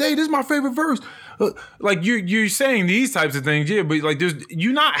that verse. Hey, this is my favorite verse. Like you're saying these types of things, yeah, but like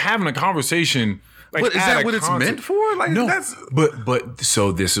you're not having a conversation. Like, but is that what it's meant for? Like, no, that's but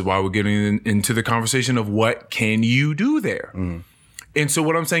so this is why we're getting into the conversation of what can you do there. And so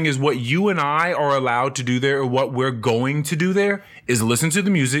what I'm saying is what you and I are allowed to do there, or what we're going to do there, is listen to the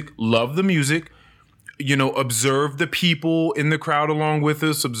music, love the music, observe the people in the crowd along with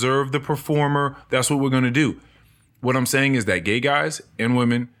us, observe the performer. That's what we're going to do. What I'm saying is that gay guys and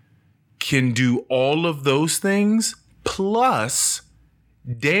women can do all of those things plus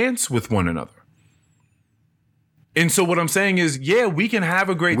dance with one another. And so what I'm saying is, yeah, we can have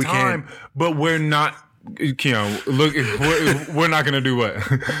a great time, but we're not... look, we're not gonna do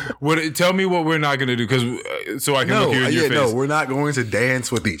what? Tell me what we're not gonna do, because so I can look you in your face. No, we're not going to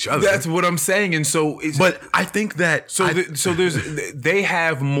dance with each other. That's what I'm saying, and so. But I think that they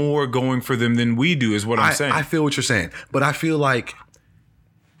have more going for them than we do, is what I'm saying. I feel what you're saying, but I feel like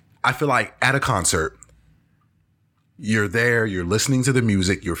at a concert, you're there, you're listening to the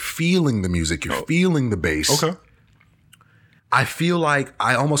music, you're feeling the music, you're feeling the bass. Okay. I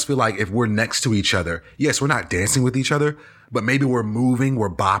almost feel like if we're next to each other, yes, we're not dancing with each other, but maybe we're moving, we're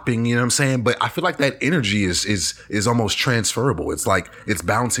bopping, you know what I'm saying? But I feel like that energy is almost transferable. It's like it's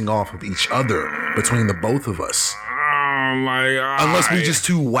bouncing off of each other between the both of us. Unless we just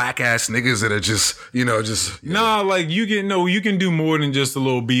two whack ass niggas that are just, Nah, like you can do more than just a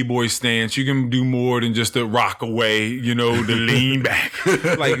little b-boy stance. You can do more than just a rock away, the lean back.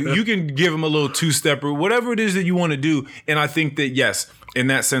 Like you can give them a little two-stepper, whatever it is that you want to do. And I think that, yes, in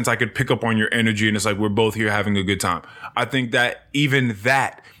that sense, I could pick up on your energy, and it's like we're both here having a good time. I think that even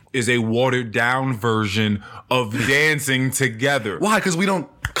that is a watered down version of dancing together. Why? Because we don't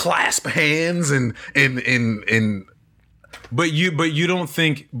clasp hands and But you don't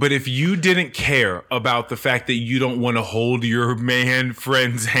think. But if you didn't care about the fact that you don't want to hold your man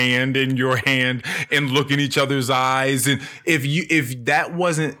friend's hand in your hand and look in each other's eyes, and if that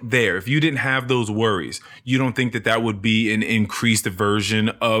wasn't there, if you didn't have those worries, you don't think that would be an increased version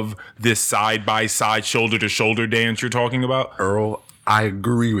of this side by side, shoulder to shoulder dance you're talking about, Earl? I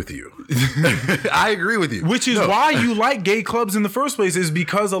agree with you. I agree with you. Which is why you like gay clubs in the first place, is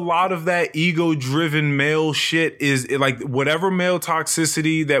because a lot of that ego-driven male shit is like whatever male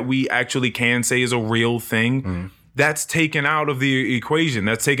toxicity that we actually can say is a real thing, that's taken out of the equation.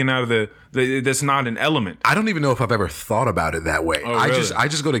 That's taken out of that's not an element. I don't even know if I've ever thought about it that way. Oh, really? I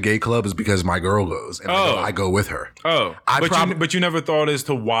just go to gay clubs because my girl goes, and I go with her. Oh, but you never thought as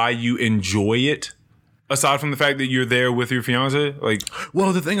to why you enjoy it? Aside from the fact that you're there with your fiance, like,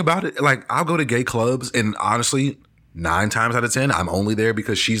 well, the thing about it, like, I'll go to gay clubs, and honestly, 9 times out of 10, I'm only there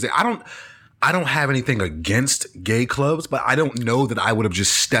because she's there. I don't have anything against gay clubs, but I don't know that I would have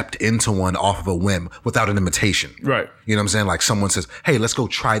just stepped into one off of a whim without an invitation. Right. You know what I'm saying? Like, someone says, "Hey, let's go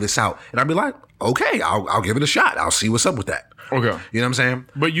try this out," and I'd be like, "Okay, I'll give it a shot. I'll see what's up with that." Okay. You know what I'm saying?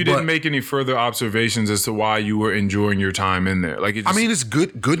 But you didn't make any further observations as to why you were enjoying your time in there. Like, it's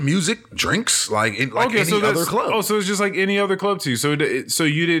good music, drinks, like any other club. Oh, so it's just like any other club to you. So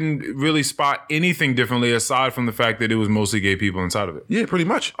you didn't really spot anything differently aside from the fact that it was mostly gay people inside of it. Yeah, pretty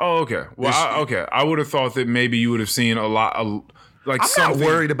much. Oh, okay. Well, I would have thought that maybe you would have seen a lot of like. I'm not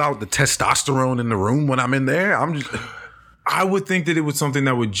worried about the testosterone in the room when I'm in there. I would think that it was something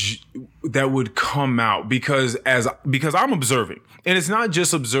that would come out because I'm observing, and it's not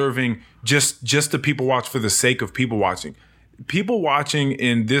just observing just to people watch for the sake of people watching. People watching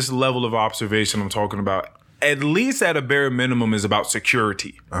in this level of observation I'm talking about, at least at a bare minimum, is about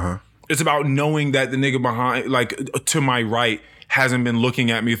security. It's about knowing that the nigga behind, like to my right, hasn't been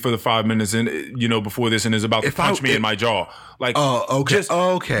looking at me for the 5 minutes before this and is about to punch me in my jaw. Like, okay. Just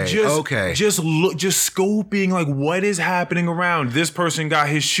scoping, like, what is happening around. This person got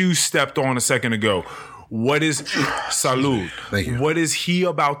his shoe stepped on a second ago. What is salud? Thank you. What is he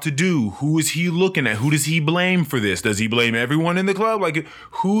about to do? Who is he looking at? Who does he blame for this? Does he blame everyone in the club? Like,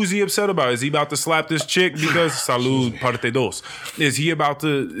 who's he upset about? Is he about to slap this chick because salud parte dos? Is he about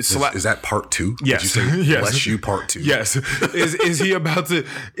to slap? Is that part 2? Yes. Did you say Yes. bless you part 2? Yes. Is he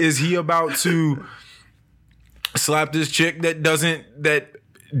about to slap this chick that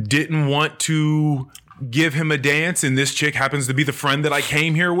didn't want to give him a dance, and this chick happens to be the friend that I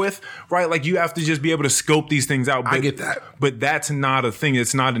came here with, right? Like, you have to just be able to scope these things out. I get that. But that's not a thing.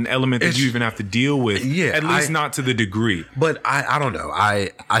 It's not an element that you even have to deal with. Yeah. At least not to the degree. But I don't know. I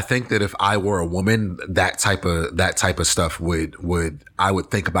think that if I were a woman, that type of stuff would I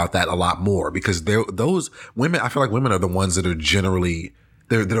would think about that a lot more, because those women, I feel like women are the ones that are generally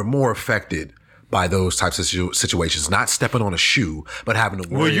that are more affected by those types of situations, not stepping on a shoe, but having to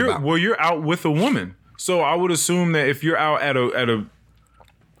worry about. Well, you're out with a woman. So I would assume that if you're out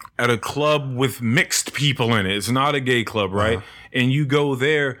at a club with mixed people in it, it's not a gay club, right? And you go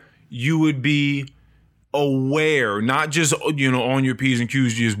there, you would be aware, not just on your P's and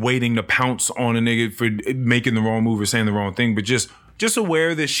Q's, just waiting to pounce on a nigga for making the wrong move or saying the wrong thing, but just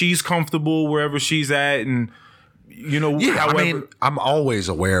aware that she's comfortable wherever she's at, and however, I mean, I'm always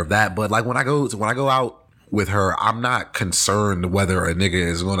aware of that, but like when I go out with her, I'm not concerned whether a nigga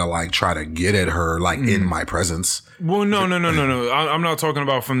is gonna like try to get at her like in my presence. Well, no. I'm not talking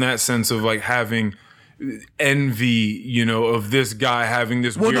about from that sense of like having envy, of this guy having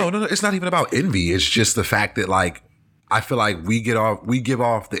this. Well, no. It's not even about envy. It's just the fact that like I feel like we give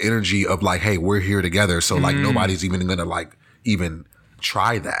off the energy of like, hey, we're here together, so like nobody's even gonna like even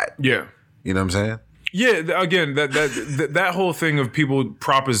try that. Yeah, you know what I'm saying? Yeah, again, that whole thing of people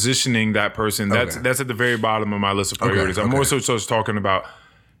propositioning that person, that's at the very bottom of my list of priorities. I'm more so just talking about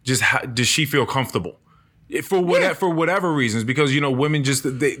just how, does she feel comfortable for whatever reasons, because women just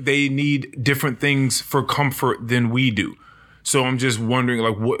they need different things for comfort than we do. So I'm just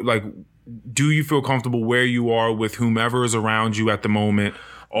wondering, do you feel comfortable where you are with whomever is around you at the moment,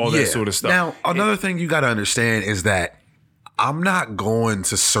 all that sort of stuff. Now, another thing you got to understand is that I'm not going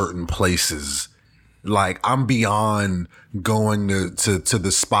to certain places. Like, I'm beyond going to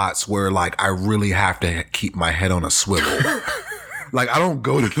the spots where like I really have to keep my head on a swivel. Like, I don't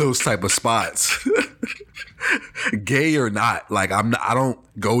go to those type of spots, gay or not. Like, I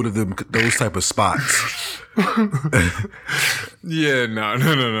don't go to those type of spots. Yeah, no.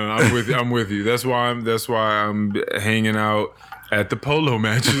 I'm with you. That's why I'm hanging out at the polo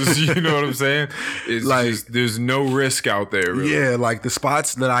matches. You know what I'm saying? It's like, there's no risk out there, really. Yeah, like the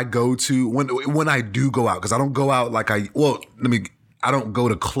spots that I go to when I do go out, because I don't go out I don't go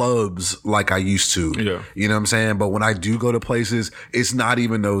to clubs like I used to. Yeah. You know what I'm saying? But when I do go to places, it's not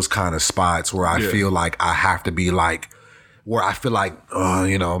even those kind of spots where I feel like I have to be like, where I feel like,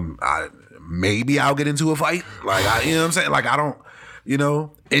 you know, maybe I'll get into a fight. Like, you know what I'm saying? Like, I don't, you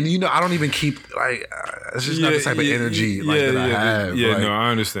know, and you know, I don't even keep like, it's just not the type of energy that I have. Yeah, like, no,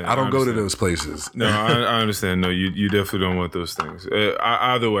 I understand. I don't go to those places. No, I understand. No, you definitely don't want those things.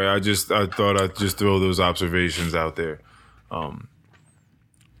 Either way, I thought I'd just throw those observations out there.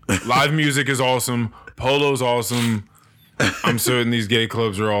 Live music is awesome. Polo's awesome. I'm certain these gay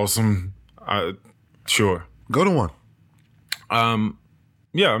clubs are awesome. Sure. Go to one.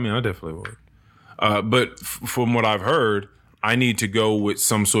 Yeah, I mean, I definitely would. But from what I've heard, I need to go with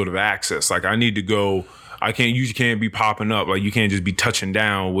some sort of access. Like I need to go. You can't be popping up. Like you can't just be touching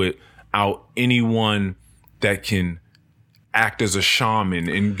down without anyone that can act as a shaman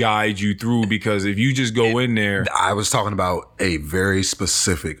and guide you through. Because if you just go in there, I was talking about a very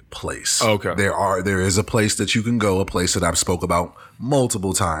specific place. Okay. There is a place that you can go, a place that I've spoke about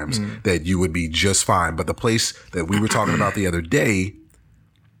multiple times that you would be just fine. But the place that we were talking about the other day,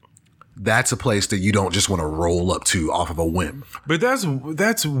 that's a place that you don't just want to roll up to off of a whim. But that's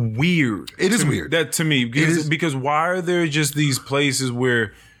weird. It is weird. That to me, because why are there just these places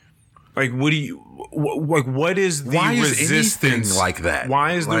where, like, what is the resistance anything like that?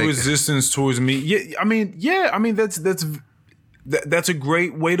 Why is the resistance towards me? Yeah, I mean, that's a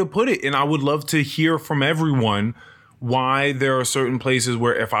great way to put it, and I would love to hear from everyone why there are certain places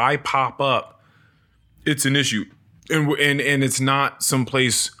where if I pop up, it's an issue, and it's not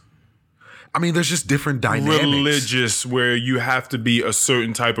someplace. I mean, there's just different dynamics. Religious, where you have to be a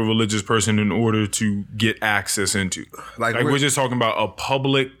certain type of religious person in order to get access into. Like we're just talking about a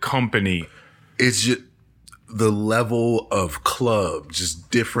public company. It's just the level of club, just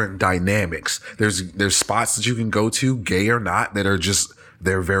different dynamics. There's spots that you can go to, gay or not, that are just,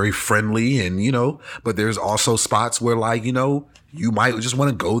 they're very friendly and, you know, but there's also spots where, like, you know, you might just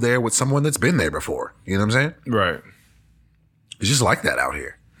want to go there with someone that's been there before. You know what I'm saying? Right. It's just like that out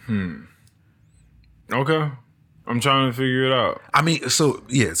here. Okay. I'm trying to figure it out. I mean, so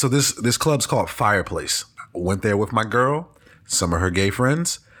this club's called Fireplace. I went there with my girl, some of her gay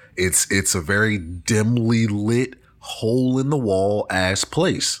friends. It's a very dimly lit, hole in the wall ass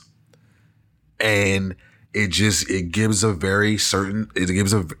place. And it gives a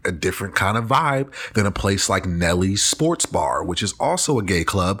different kind of vibe than a place like Nelly's Sports Bar, which is also a gay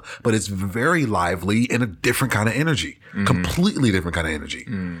club, but it's very lively and a different kind of energy, completely different kind of energy.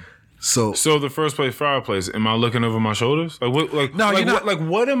 So the first place, Fireplace, am I looking over my shoulders? Like what? Like no, like what? Like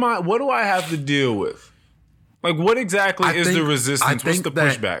what am I? What do I have to deal with? Like what exactly is the resistance? What's the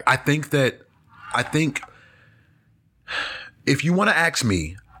pushback? I think if you want to ask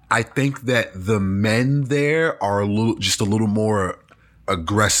me, I think that the men there are a little more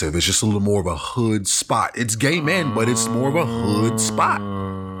aggressive. It's just a little more of a hood spot. It's gay men, but it's more of a hood spot.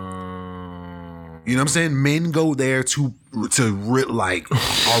 You know what I'm saying? Men go there to like,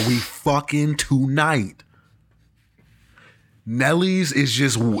 are we fucking tonight? Nelly's is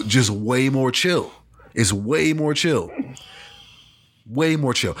just way more chill. It's way more chill. Way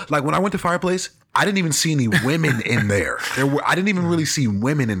more chill. Like when I went to Fireplace, I didn't even see any women in there. I didn't even really see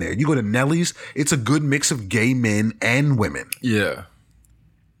women in there. You go to Nelly's, it's a good mix of gay men and women. Yeah.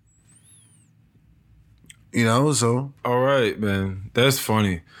 You know, so. All right, man. That's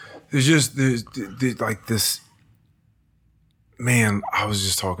funny. There's like this. Man, I was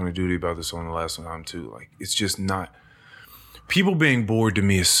just talking to Duty about this on the last time too. Like, it's just not. People being bored to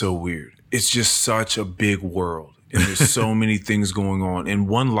me is so weird. It's just such a big world. And there's so many things going on. And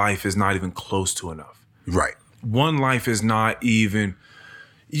one life is not even close to enough. Right. One life is not even.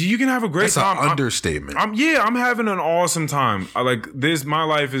 You can have a great time. That's an understatement. I'm having an awesome time. I like this. My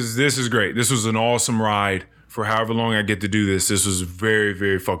life is. This is great. This was an awesome ride for however long I get to do this. This was a very,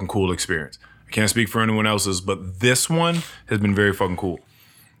 very fucking cool experience. I can't speak for anyone else's, but this one has been very fucking cool.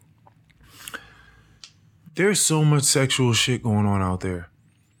 There's so much sexual shit going on out there.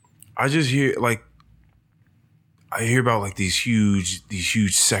 I hear about like these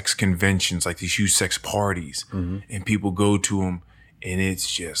huge sex conventions, like these huge sex parties, and people go to them, and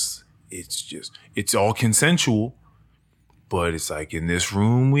it's all consensual, but it's like in this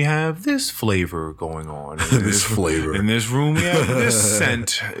room we have this flavor going on, this flavor. In this room we have this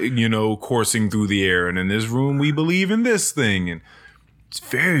scent, coursing through the air, and in this room we believe in this thing, and it's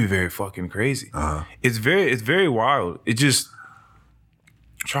very, very fucking crazy. It's very wild. It just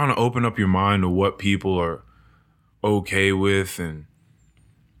trying to open up your mind to what people are okay with and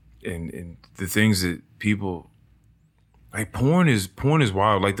the things that people like. Porn is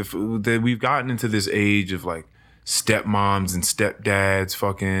wild. Like that we've gotten into this age of like stepmoms and stepdads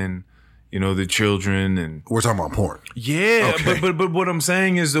fucking, the children, and We're talking about porn. yeah. Okay. But what I'm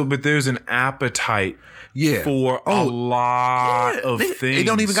saying is though, but there's an appetite for a lot of things. It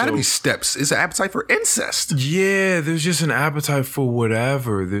don't even got to be steps. It's an appetite for incest. Yeah, there's just an appetite for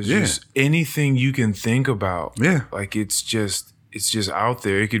whatever. There's just anything you can think about. Yeah. Like it's just out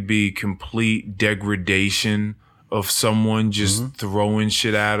there. It could be complete degradation of someone just throwing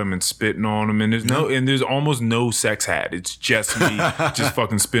shit at them and spitting on them, and there's almost no sex had. It's just me just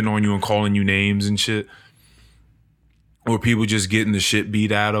fucking spitting on you and calling you names and shit. Or people just getting the shit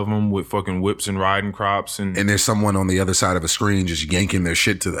beat out of them with fucking whips and riding crops, and there's someone on the other side of a screen just yanking their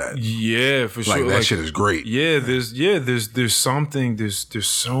shit to that. Yeah, for sure. Like that shit is great. Yeah, there's something. There's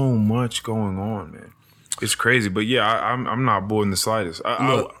so much going on, man. It's crazy, but yeah, I'm not bored in the slightest.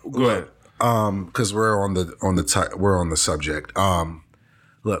 Go ahead. Because we're on the subject.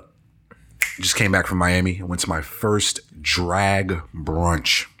 Look, just came back from Miami. I went to my first drag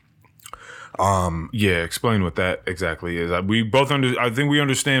brunch. Yeah, explain what that exactly is. We both I think we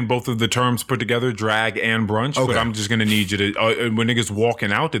understand both of the terms put together, drag and brunch. Okay. But I'm just gonna need you to. When niggas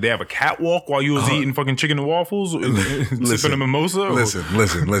walking out, did they have a catwalk while you was eating fucking chicken and waffles, sipping a mimosa? Listen.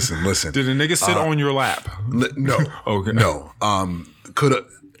 Did a nigga sit on your lap? No. Okay. No.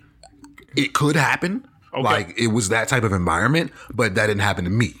 It could happen. Okay. Like it was that type of environment, but that didn't happen to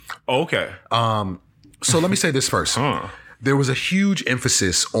me. Okay. So let me say this first. There was a huge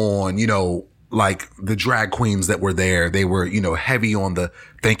emphasis on, like the drag queens that were there. They were, heavy on the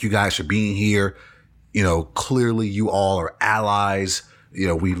thank you guys for being here. Clearly you all are allies.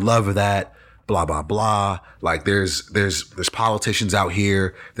 We love that. Blah, blah, blah. Like there's politicians out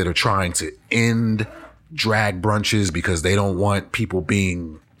here that are trying to end drag brunches because they don't want people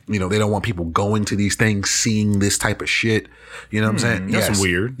being, they don't want people going to these things, seeing this type of shit. You know what I'm saying? That's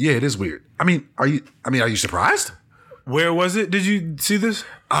weird. Yeah, it is weird. Are you surprised? Where was it? Did you see this?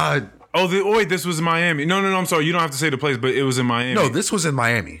 Wait, this was in Miami. No, I'm sorry. You don't have to say the place, but it was in Miami. No, this was in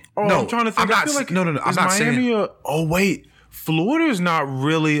Miami. Oh, no, I'm trying to think. I feel like no. I'm not Miami saying. wait, Florida is not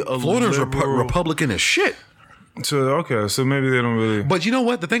really a Florida's liberal. Republican as shit. So maybe they don't really. But you know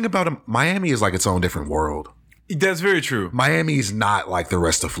what? The thing about Miami is like its own different world. That's very true. Miami's not like the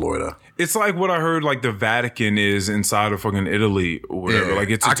rest of Florida. It's like what I heard, like the Vatican is inside of fucking Italy or whatever. Yeah, like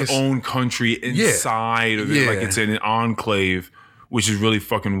it's its own country inside of it. Yeah. Like it's an enclave, which is really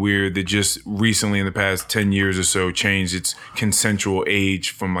fucking weird. That just recently, in the past 10 years or so, changed its consensual age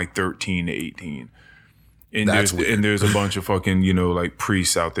from like 13 to 18. And That's weird. And there's a bunch of fucking, like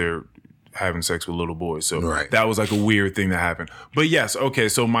priests out there having sex with little boys. So that was like a weird thing that happened. But yes, okay,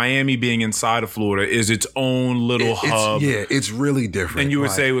 so Miami being inside of Florida is its own little hub. It's really different. And you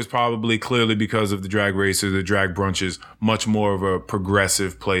would say it was probably clearly because of the drag races, the drag brunches, much more of a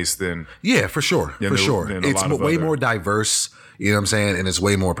progressive place than... Yeah, for sure. It's way more diverse, you know what I'm saying? And it's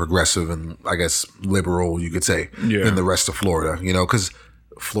way more progressive and, I guess, liberal, you could say, than the rest of Florida, because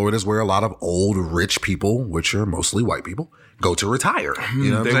Florida's where a lot of old, rich people, which are mostly white people, go to retire.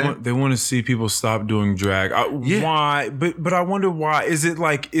 You know what I'm saying? They want to see people stop doing drag. Why? But I wonder why. Is it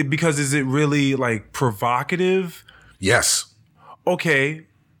like because is it really like provocative? Yes. Okay.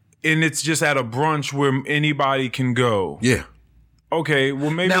 And it's just at a brunch where anybody can go. Yeah. Okay,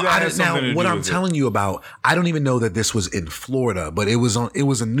 well maybe that has something to do what I'm with telling you about, I don't even know that this was in Florida, but it was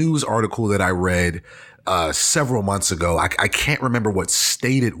a news article that I read several months ago. I can't remember what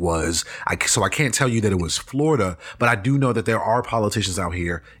state it was. So I can't tell you that it was Florida, but I do know that there are politicians out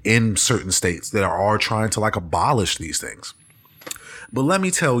here in certain states that are trying to like abolish these things. But let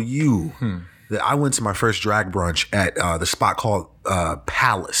me tell you that I went to my first drag brunch at the spot called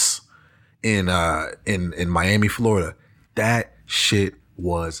Palace in Miami, Florida. That shit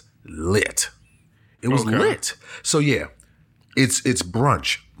was lit. It was lit. So yeah, it's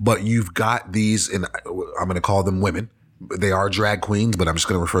brunch, but you've got these, and I'm going to call them women. They are drag queens, but I'm just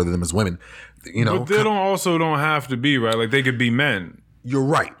going to refer to them as women. But they don't have to be, right? Like they could be men. You're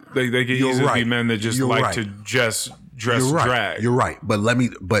right. They could easily be men that just like to just dress drag. You're right.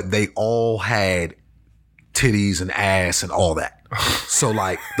 But they all had titties and ass and all that. So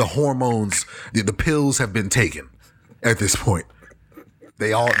like the hormones, the pills have been taken at this point.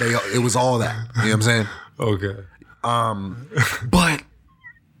 It was all that. You know what I'm saying? Okay. But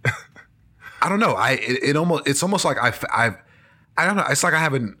I don't know. It's almost like I don't know. It's like I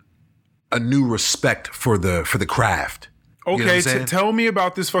have a new respect for the craft. Okay, you know tell me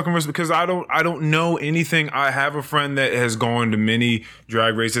about this fucking respect, because I don't know anything. I have a friend that has gone to many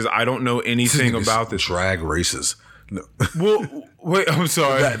drag races. I don't know anything about this. Drag races. No. Well, wait. I'm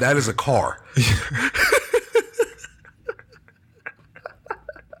sorry. That is a car.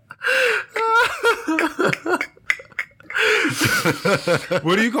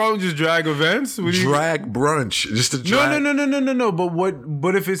 What do you call them? Just drag events? What do you... Drag brunch. Just a drag No.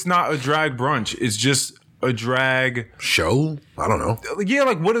 But if it's not a drag brunch? It's just a drag show? I don't know. Yeah,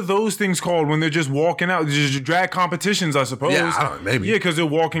 like what are those things called when they're just walking out? Just drag competitions, I suppose. Yeah, I don't know, maybe. Yeah, because they're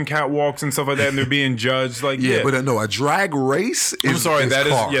walking catwalks and stuff like that, and they're being judged. Like but no, a drag race. I'm sorry, is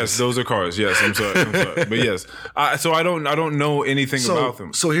cars. yes, those are cars. Yes, I'm sorry. But yes, so I don't know anything about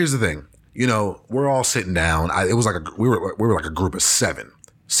them. So here's the thing. You know, we're all sitting down. It was like we were like a group of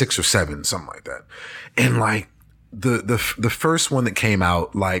 6 or 7, something like that, and like the first one that came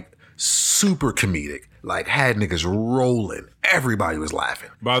out, like super comedic. Like had niggas rolling. Everybody was laughing.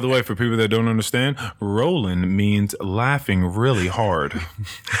 By the way, for people that don't understand, rolling means laughing really hard.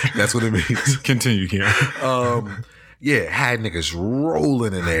 That's what it means. Continue, Keon. Yeah, had niggas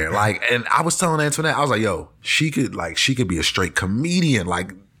rolling in there. Like, and I was telling Antoinette, I was like, yo, she could be a straight comedian.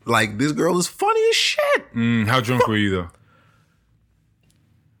 Like this girl is funny as shit. How drunk were you though?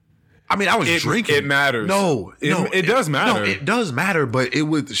 I mean, I was drinking. It matters. No, it does matter. No, it does matter, but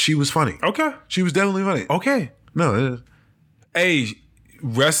she was funny. Okay. She was definitely funny. Okay. No. Hey,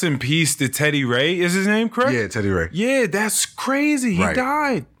 rest in peace to Teddy Ray. Is his name correct? Yeah, Teddy Ray. Yeah, that's crazy. He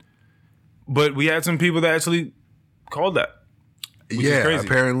died. But we had some people that actually called that. Yeah,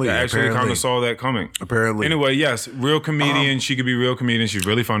 apparently. I actually kind of saw that coming. Apparently. Anyway, yes, real comedian. She could be real comedian. She's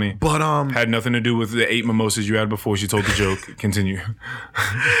really funny. But had nothing to do with the 8 mimosas you had before she told the joke. Continue.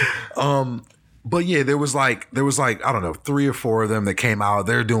 But yeah, there was like I don't know 3 or 4 of them that came out.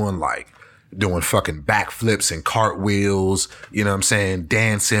 They're doing fucking backflips and cartwheels. You know what I'm saying?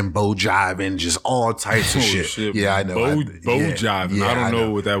 Dancing, bow jiving, just all types of shit. Yeah, I know. Bow jiving. Yeah, I don't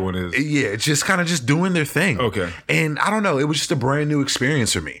know what that one is. Yeah, just kind of just doing their thing. Okay. And I don't know. It was just a brand new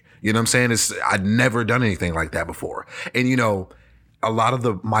experience for me. You know what I'm saying? I'd never done anything like that before. And you know, a lot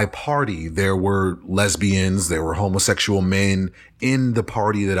of my party, there were lesbians, there were homosexual men in the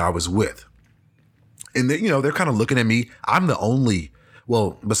party that I was with. And they're kind of looking at me. I'm the only,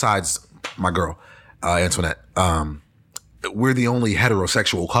 well, besides my girl, Antoinette, we're the only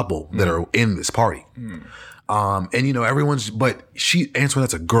heterosexual couple that are in this party. And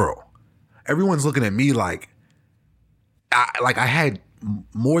Antoinette's a girl. Everyone's looking at me like I had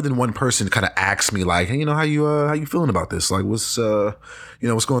more than one person kind of ask me like, hey, how you feeling about this? Like, what's going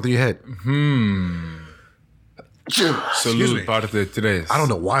through your head? Salud parte tres. I don't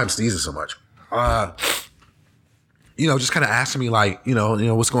know why I'm sneezing so much. Just kind of asking me like,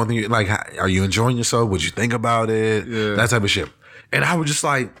 what's going through, like, are you enjoying yourself? What'd you think about it? Yeah. That type of shit. And I was just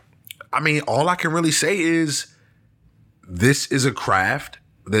like, I mean, all I can really say is this is a craft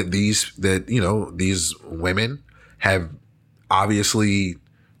that these women have obviously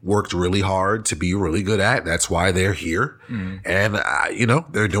worked really hard to be really good at. That's why they're here. And,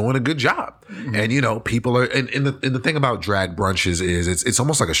 they're doing a good job. And, people are, and the thing about drag brunches is it's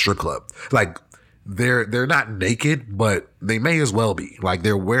almost like a strip club. Like, they're not naked, but they may as well be. Like,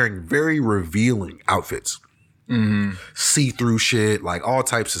 they're wearing very revealing outfits. See-through shit, like all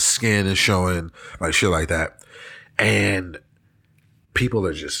types of skin is showing, like shit like that. And people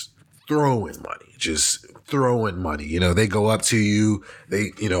are just throwing money. They go up to you,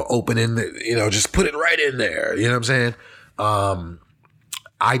 they, open in the, just put it right in there. You know what I'm saying?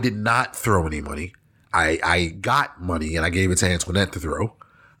 I did not throw any money. I got money and I gave it to Antoinette to throw.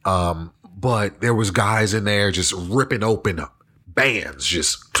 But there was guys in there just ripping open bands,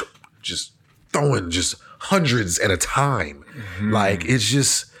 just throwing just hundreds at a time. Like it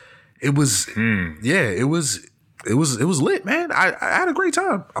was lit, man. I had a great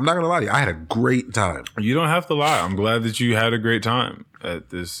time. I'm not gonna lie to you. I had a great time. You don't have to lie. I'm glad that you had a great time at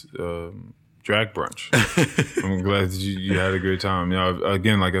this drag brunch. I'm glad that you had a great time.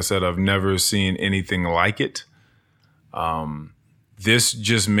 Again, like I said, I've never seen anything like it. This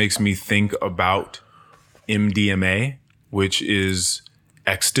just makes me think about MDMA, which is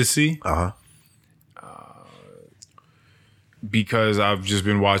ecstasy. Because I've just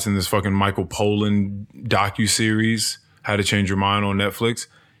been watching this fucking Michael Pollan docuseries, How to Change Your Mind on Netflix.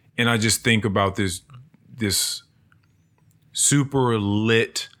 And I just think about this super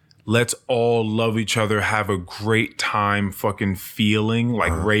lit, let's all love each other, have a great time fucking feeling,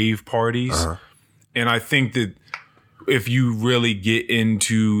 like rave parties. And I think that if you really get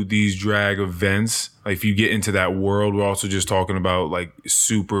into these drag events, like if you get into that world, we're also just talking about like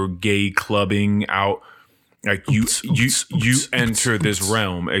super gay clubbing out. Like you enter this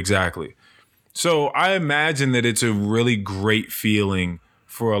realm. Exactly. So I imagine that it's a really great feeling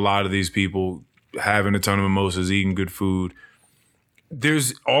for a lot of these people, having a ton of mimosas, eating good food.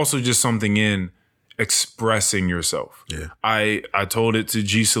 There's also just something in expressing yourself. Yeah. I told it to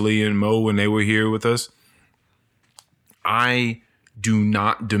G. Celie and Mo when they were here with us. I do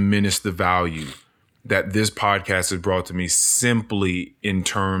not diminish the value that this podcast has brought to me simply in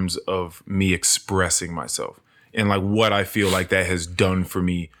terms of me expressing myself and like what I feel like that has done for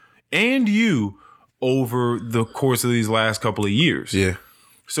me and you over the course of these last couple of years. Yeah.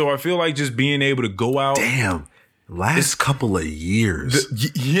 So I feel like just being able to go out. Damn. Last couple of years.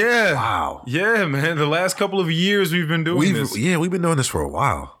 Yeah. Wow. Yeah, man. The last couple of years we've been doing this. Yeah, we've been doing this for a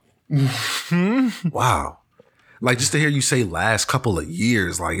while. Wow. Like just to hear you say last couple of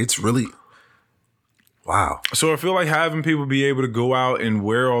years, like it's really wow. So I feel like having people be able to go out and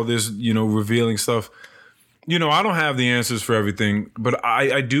wear all this, revealing stuff. I don't have the answers for everything, but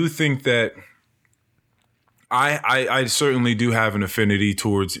I do think that I certainly do have an affinity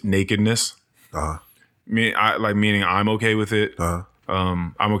towards nakedness. Meaning I'm okay with it.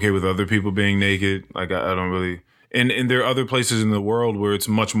 I'm okay with other people being naked. Like I don't really, and there are other places in the world where it's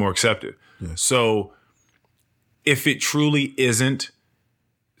much more accepted. Yeah. So if it truly isn't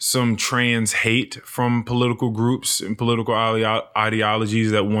some trans hate from political groups and political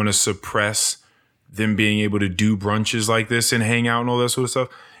ideologies that want to suppress them being able to do brunches like this and hang out and all that sort of stuff,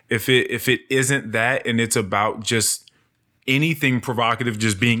 if it isn't that and it's about just anything provocative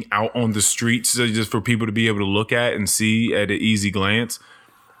just being out on the streets just for people to be able to look at and see at an easy glance,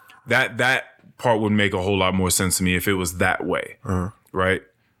 that part would make a whole lot more sense to me if it was that way. Right?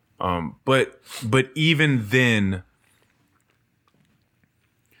 But even then,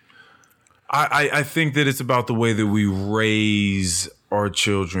 I think that it's about the way that we raise our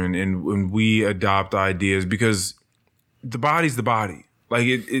children and when we adopt ideas, because the body's the body. Like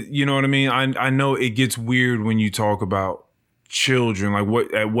it you know what I mean? I know it gets weird when you talk about children,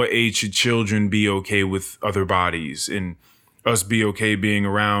 like at what age should children be okay with other bodies and us be okay being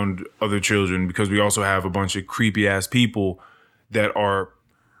around other children, because we also have a bunch of creepy ass people that are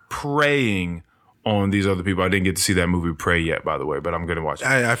preying on these other people. I didn't get to see that movie Prey yet, by the way, but I'm going to watch it.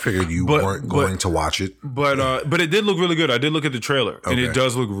 I figured you weren't going to watch it. But it did look really good. I did look at the trailer, and it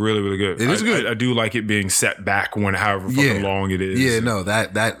does look really, really good. It is good. I do like it being set back however fucking long it is. Yeah, no,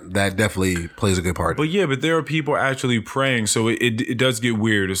 that definitely plays a good part. But there are people actually praying, so it does get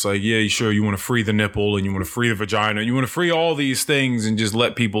weird. It's like, yeah, sure, you want to free the nipple, and you want to free the vagina, you want to free all these things and just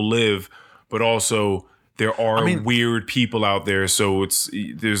let people live, but also there are weird people out there, so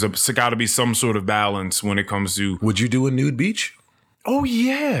there's got to be some sort of balance when it comes to. Would you do a nude beach? Oh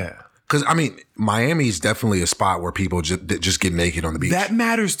yeah, because Miami's definitely a spot where people just get naked on the beach. That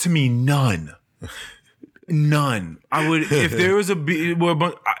matters to me none. I would if there was a beach. Well,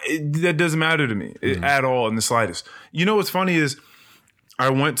 that doesn't matter to me at all in the slightest. You know what's funny is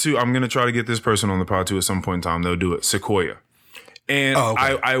I'm going to try to get this person on the pod too at some point in time. They'll do it. Sequoia. And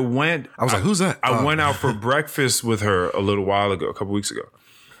I went. I was like, "Who's that?" I went out for breakfast with her a little while ago, a couple weeks ago,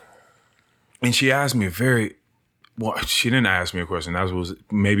 and she asked me she didn't ask me a question. That was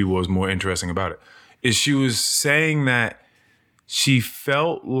maybe what was more interesting about it. Is she was saying that she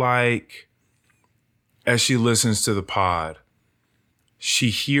felt like, as she listens to the pod,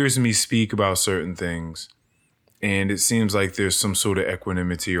 she hears me speak about certain things, and it seems like there's some sort of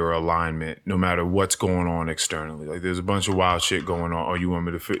equanimity or alignment no matter what's going on externally. Like there's a bunch of wild shit going on. Oh, you want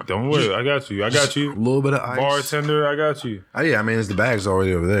me to fit? Don't worry. I got you. A little bit of ice. Bartender, I got you. Oh, yeah, the bag's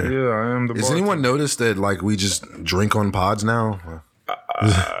already over there. Yeah, I am the bartender. Has anyone noticed that like we just drink on pods now?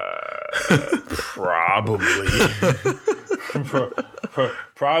 Probably.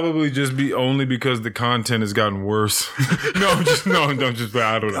 Probably just only because the content has gotten worse. I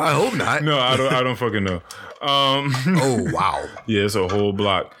don't know. I hope not. No, I don't fucking know. Oh wow. Yeah, it's a whole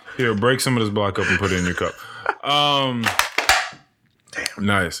block. Here, break some of this block up and put it in your cup. Damn.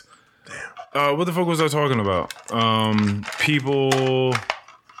 Nice. Damn. What the fuck was I talking about? People.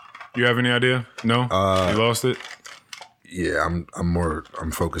 You have any idea? No. You lost it. Yeah,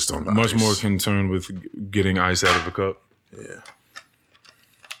 I'm focused on the much ice. More concerned with getting ice out of the cup. Yeah.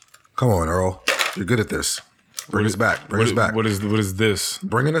 Come on, Earl. You're good at this. Bring us back. Bring us back. What is this?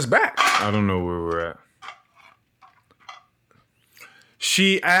 Bringing us back. I don't know where we're at.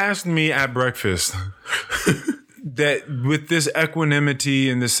 She asked me at breakfast that with this equanimity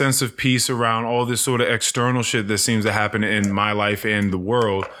and this sense of peace around all this sort of external shit that seems to happen in my life and the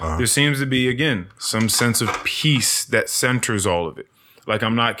world, there seems to be, again, some sense of peace that centers all of it. Like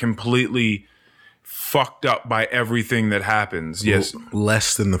I'm not completely fucked up by everything that happens. Yes.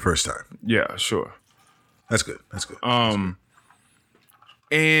 Less than the first time. Yeah, sure. That's good.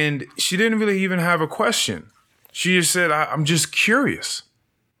 And she didn't really even have a question. She just said, I'm just curious.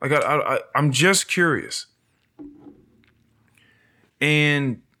 Like, I'm just curious.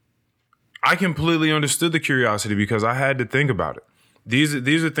 And I completely understood the curiosity because I had to think about it. These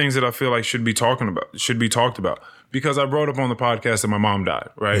are things that I feel like should be talked about. Because I brought up on the podcast that my mom died,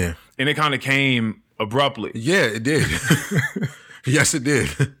 right? Yeah. And it kind of came abruptly. Yeah, it did. Yes, it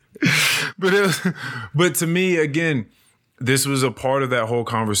did. But to me, again, this was a part of that whole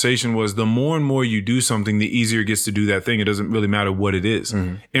conversation was the more and more you do something, the easier it gets to do that thing. It doesn't really matter what it is.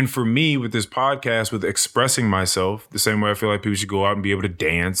 Mm-hmm. And for me, with this podcast, with expressing myself, the same way I feel like people should go out and be able to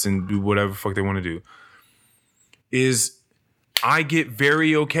dance and do whatever the fuck they want to do, is I get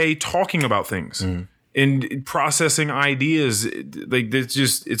very okay talking about things. Mm-hmm. And processing ideas, like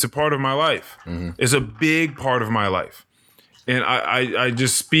it's a part of my life. Mm-hmm. It's a big part of my life. And I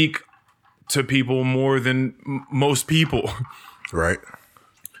just speak to people more than most people. Right.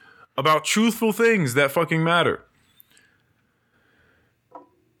 About truthful things that fucking matter.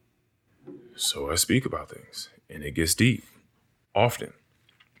 So I speak about things and it gets deep often.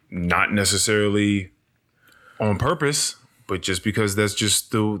 Not necessarily on purpose, but just because that's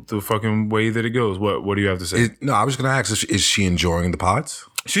just the fucking way that it goes. What do you have to say? No, I was going to ask, is she enjoying the pods?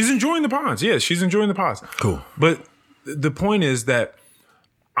 She's enjoying the pods. Yeah, she's enjoying the pods. Cool. But the point is that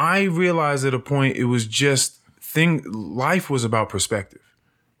I realized at a point it was just life was about perspective,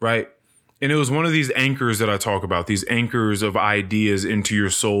 right? And it was one of these anchors that I talk about, these anchors of ideas into your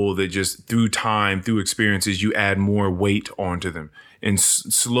soul that just through time, through experiences, you add more weight onto them. And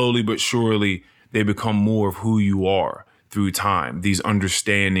slowly but surely, they become more of who you are through time, these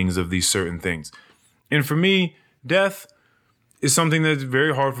understandings of these certain things. And for me, death is something that's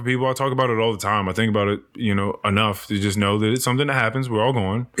very hard for people. I talk about it all the time. I think about it, enough to just know that it's something that happens. We're all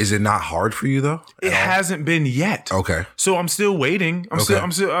going. Is it not hard for you though? It hasn't been yet. Okay. So I'm still waiting. I'm still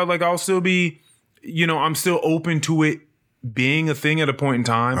I'll still be, I'm still open to it being a thing at a point in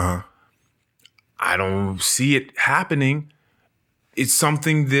time. Uh-huh. I don't see it happening. It's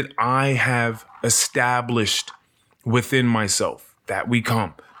something that I have established within myself, that we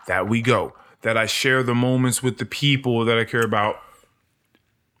come, that we go, that I share the moments with the people that I care about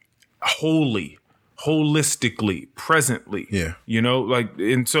holistically, presently. Yeah.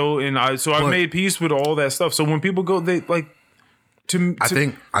 I've made peace with all that stuff. So when people go, they like I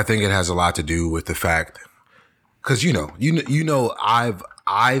think it has a lot to do with the fact, because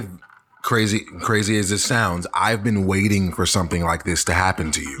I've crazy as it sounds, I've been waiting for something like this to happen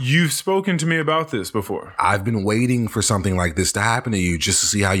to you. You've spoken to me about this before. I've been waiting for something like this to happen to you just to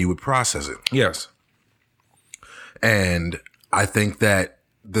see how you would process it. Yes. And I think that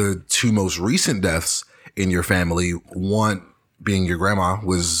the two most recent deaths in your family, one being your grandma,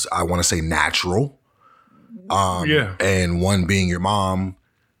 was, I want to say, natural. And one being your mom,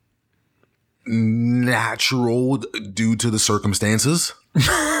 natural due to the circumstances.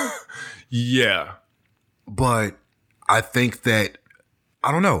 Yeah. But I think that,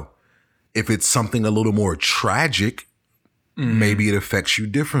 I don't know, if it's something a little more tragic, maybe it affects you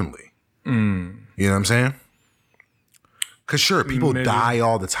differently. You know what I'm saying? Because sure, people die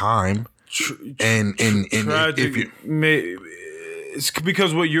all the time. And tragic, it's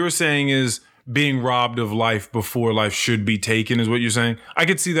because what you're saying is being robbed of life before life should be taken is what you're saying. I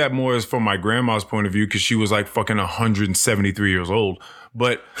could see that more as from my grandma's point of view because she was like fucking 173 years old.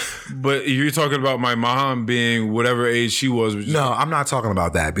 But you're talking about my mom being whatever age she was. No, I'm not talking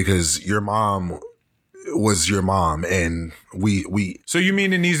about that because your mom was your mom and we. So you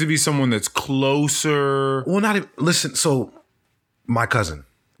mean it needs to be someone that's closer? Well, not even, listen. So my cousin,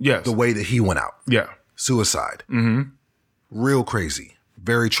 yes, the way that he went out, yeah, suicide, real crazy,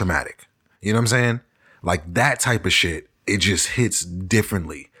 very traumatic. You know what I'm saying? Like that type of shit, it just hits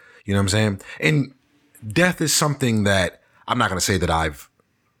differently. You know what I'm saying? And death is something that I'm not going to say that I've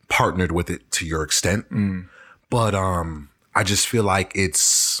partnered with it to your extent, but I just feel like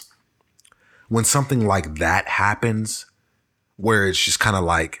it's when something like that happens, where it's just kind of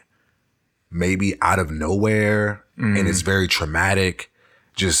like maybe out of nowhere and it's very traumatic,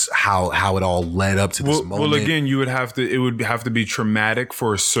 just how it all led up to this moment. Well, again, it would have to be traumatic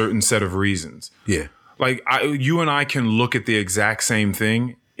for a certain set of reasons. Yeah. Like you and I can look at the exact same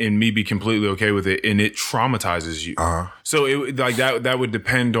thing and me be completely okay with it, and it traumatizes you. Uh-huh. So it like that would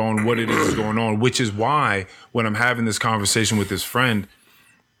depend on what it is going on, which is why when I'm having this conversation with this friend,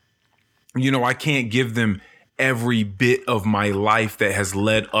 I can't give them every bit of my life that has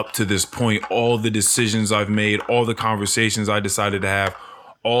led up to this point, all the decisions I've made, all the conversations I decided to have,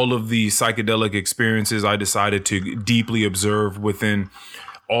 all of the psychedelic experiences I decided to deeply observe within,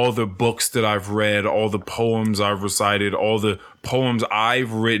 all the books that I've read, all the poems I've recited, all the poems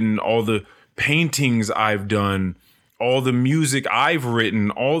I've written, all the paintings I've done, all the music I've written,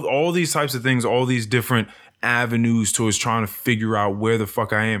 all these types of things, all these different avenues towards trying to figure out where the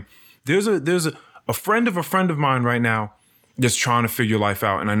fuck I am. There's a friend of mine right now that's trying to figure life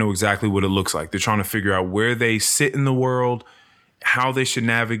out. And I know exactly what it looks like. They're trying to figure out where they sit in the world, how they should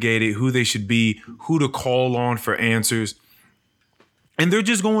navigate it, who they should be, who to call on for answers. And they're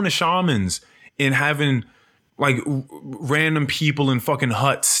just going to shamans and having like random people in fucking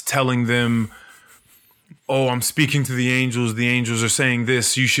huts telling them, oh, I'm speaking to the angels. The angels are saying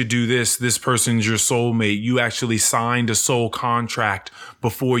this. You should do this. This person's your soulmate. You actually signed a soul contract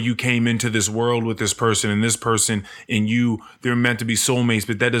before you came into this world with this person, and this person and you, they're meant to be soulmates,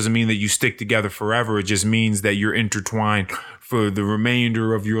 but that doesn't mean that you stick together forever. It just means that you're intertwined for the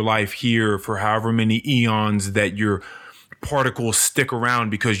remainder of your life here, for however many eons that your particles stick around,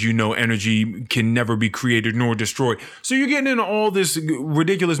 because you know energy can never be created nor destroyed. So you're getting into all this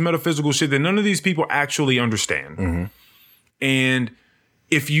ridiculous metaphysical shit that none of these people actually understand. Mm-hmm. And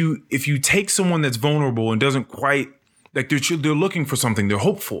if you take someone that's vulnerable and doesn't quite, like they're looking for something, they're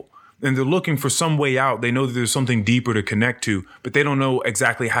hopeful, and they're looking for some way out. They know that there's something deeper to connect to, but they don't know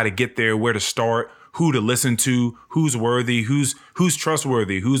exactly how to get there, where to start, who to listen to, who's worthy, who's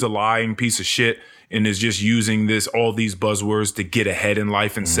trustworthy, who's a lying piece of shit and is just using all these buzzwords to get ahead in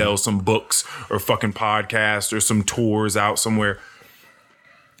life and sell some books or fucking podcasts or some tours out somewhere.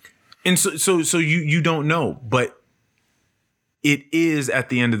 And so you don't know, but it is, at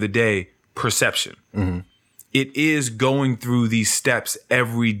the end of the day, perception. Mm-hmm. It is going through these steps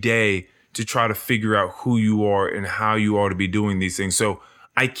every day to try to figure out who you are and how you are to be doing these things. So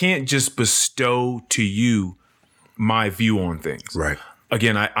I can't just bestow to you my view on things. Right.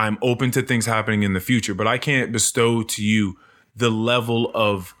 Again, I'm open to things happening in the future, but I can't bestow to you the level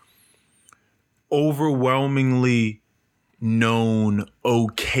of overwhelmingly known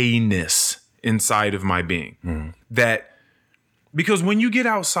okayness inside of my being. Mm-hmm. Because when you get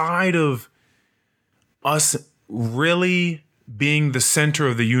outside of us really being the center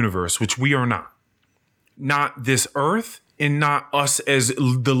of the universe, which we are not this earth and not us as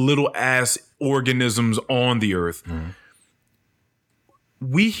the little ass organisms on the earth. Mm-hmm.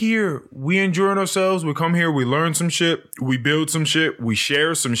 We enjoy ourselves. We come here, we learn some shit, we build some shit, we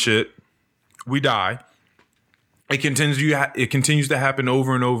share some shit, we die. It continues to happen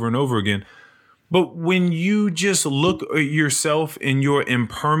over and over and over again. But when you just look at yourself in your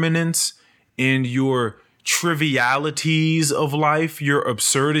impermanence and your trivialities of life, your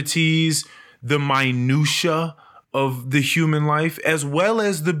absurdities, the minutia of the human life, as well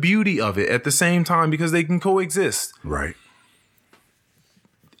as the beauty of it at the same time, because they can coexist. Right.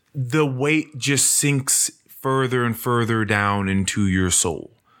 The weight just sinks further and further down into your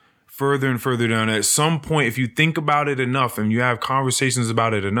soul. Further and further down. At some point, if you think about it enough and you have conversations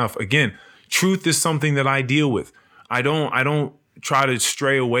about it enough, again, truth is something that I deal with. I don't try to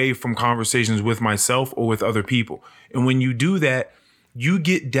stray away from conversations with myself or with other people. And when you do that, you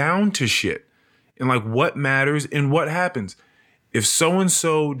get down to shit and like what matters and what happens. If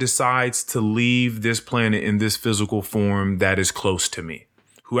so-and-so decides to leave this planet in this physical form that is close to me,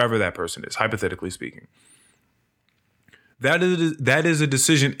 whoever that person is, hypothetically speaking, that is a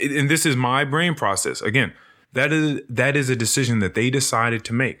decision. And this is my brain process. Again, that is a decision that they decided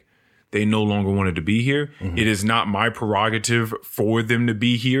to make. They no longer wanted to be here. Mm-hmm. It is not my prerogative for them to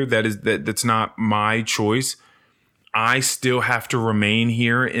be here. That's not my choice. I still have to remain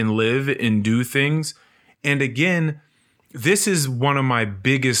here and live and do things. And again, this is one of my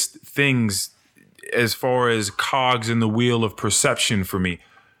biggest things as far as cogs in the wheel of perception for me.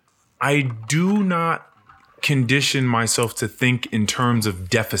 I do not condition myself to think in terms of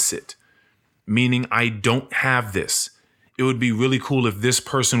deficit, meaning I don't have this. It would be really cool if this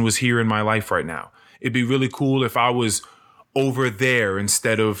person was here in my life right now. It'd be really cool if I was over there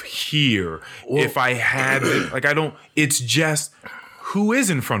instead of here. Well, if I had it's just who is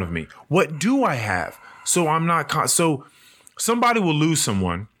in front of me? What do I have? So I'm not, so somebody will lose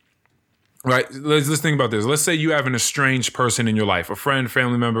someone. Right. Let's think about this. Let's say you have an estranged person in your life, a friend,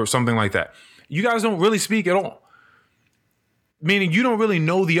 family member, something like that. You guys don't really speak at all. Meaning you don't really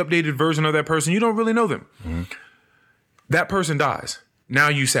know the updated version of that person. You don't really know them. Mm-hmm. That person dies. Now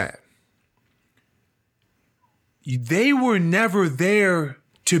you sad. They were never there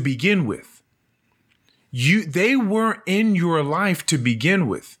to begin with. They weren't in your life to begin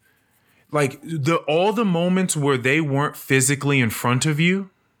with. Like all the moments where they weren't physically in front of you,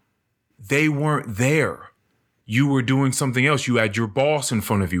 they weren't there. You were doing something else. You had your boss in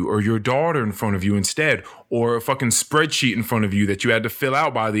front of you or your daughter in front of you instead, or a fucking spreadsheet in front of you that you had to fill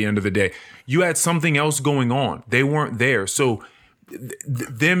out by the end of the day. You had something else going on. They weren't there. So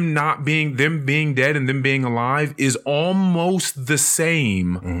them being dead and them being alive is almost the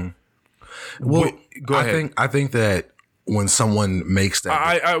same. Mm-hmm. Well, go ahead. I think that when someone makes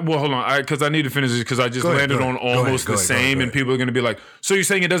that. Well, hold on, because I need to finish this because I just landed on almost the same, and people are going to be like, so you're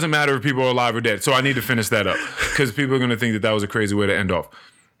saying it doesn't matter if people are alive or dead? So I need to finish that up because people are going to think that was a crazy way to end off.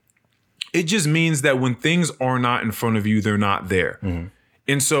 It just means that when things are not in front of you, they're not there. Mm-hmm.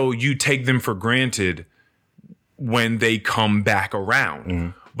 And so you take them for granted when they come back around. Mm-hmm.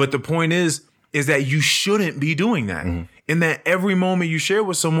 But the point is that you shouldn't be doing that. Mm-hmm. And that every moment you share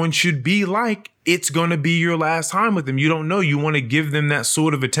with someone should be like it's going to be your last time with them. You don't know. You want to give them that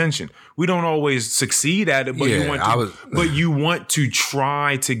sort of attention. We don't always succeed at it, but you want to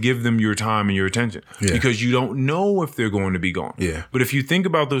try to give them your time and your attention because you don't know if they're going to be gone. Yeah. But if you think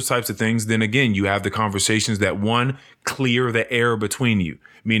about those types of things, then again, you have the conversations that one, clear the air between you,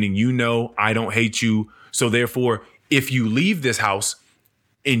 meaning, I don't hate you. So therefore, if you leave this house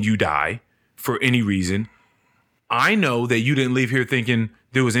and you die for any reason, I know that you didn't leave here thinking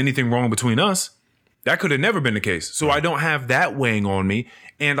there was anything wrong between us. That could have never been the case. So I don't have that weighing on me.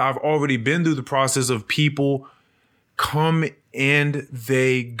 And I've already been through the process of people come and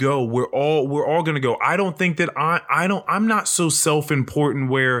they go. We're all going to go. I don't think that I'm not so self-important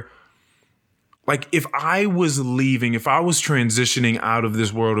where, like, if I was leaving, if I was transitioning out of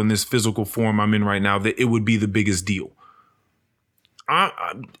this world in this physical form I'm in right now, that it would be the biggest deal.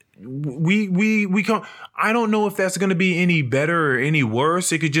 We come. I don't know if that's going to be any better or any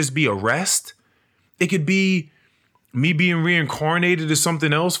worse. It could just be a rest. It could be me being reincarnated as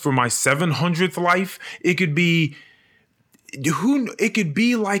something else for my 700th life. It could be it could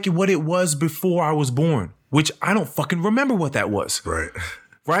be like what it was before I was born, which I don't fucking remember what that was.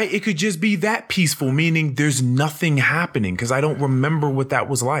 Right? It could just be that peaceful, meaning there's nothing happening because I don't remember what that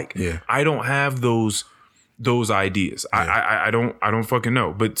was like. Yeah. I don't have those ideas. Yeah. I don't fucking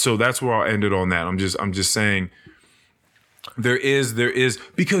know. But so that's where I'll end it on that. I'm just saying there is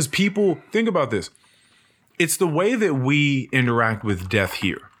because people think about this. It's the way that we interact with death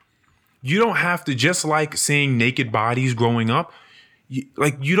here. You don't have to, just like seeing naked bodies growing up,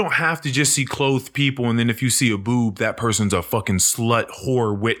 you don't have to just see clothed people and then if you see a boob, that person's a fucking slut,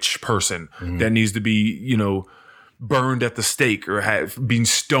 whore, witch person that needs to be, burned at the stake or been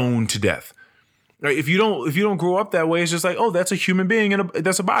stoned to death. Right? If you don't grow up that way, it's just like, oh, that's a human being and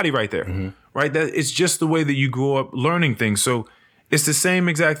that's a body right there, right? That it's just the way that you grow up learning things. So it's the same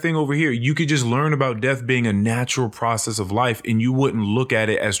exact thing over here. You could just learn about death being a natural process of life, and you wouldn't look at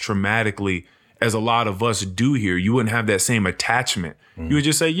it as traumatically as a lot of us do here. You wouldn't have that same attachment. You would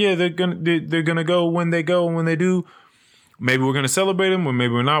just say, yeah, they're gonna go when they go, and when they do, maybe we're gonna celebrate them, or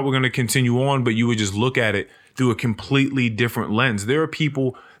maybe we're not. We're gonna continue on, but you would just look at it through a completely different lens. There are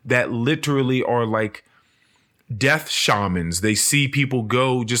people that literally are like death shamans. They see people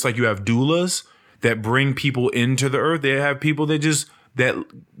go, just like you have doulas that bring people into the earth. They have people that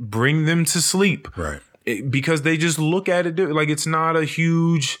bring them to sleep. Right. Because they just look at it like it's not a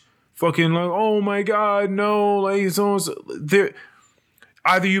huge fucking like, oh my God, no. Like, so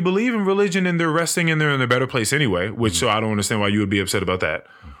either you believe in religion and they're resting and they're in a better place anyway, which so I don't understand why you would be upset about that.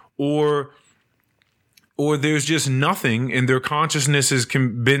 Or there's just nothing, and their consciousness has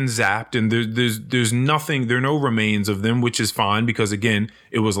been zapped, and there's nothing. There are no remains of them, which is fine because again,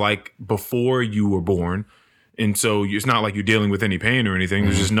 it was like before you were born, and so it's not like you're dealing with any pain or anything.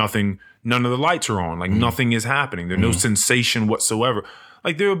 There's just nothing. None of the lights are on. Like nothing is happening. There's no sensation whatsoever.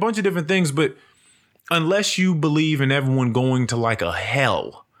 Like there are a bunch of different things, but unless you believe in everyone going to like a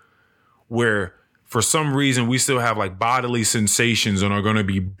hell, where for some reason we still have like bodily sensations and are going to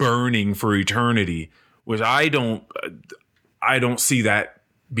be burning for eternity. Which I don't see that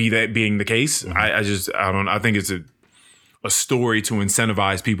being the case. I think it's a story to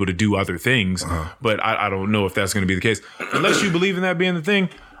incentivize people to do other things, but I don't know if that's going to be the case. Unless you believe in that being the thing,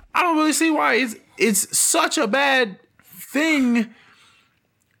 I don't really see why it's such a bad thing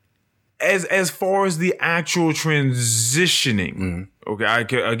as far as the actual transitioning. Okay, I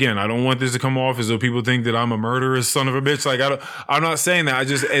don't want this to come off as though people think that I'm a murderous son of a bitch. Like I'm not saying that. I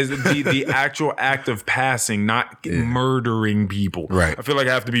just as the actual act of passing, not murdering people. Right. I feel like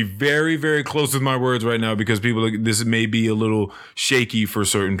I have to be very, very close with my words right now because this may be a little shaky for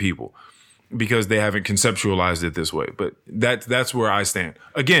certain people because they haven't conceptualized it this way. But that's where I stand.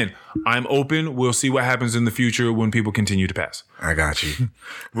 Again, I'm open. We'll see what happens in the future when people continue to pass. I got you.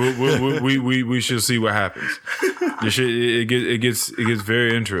 We shall see what happens. It gets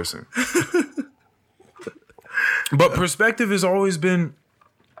very interesting. But perspective has always been.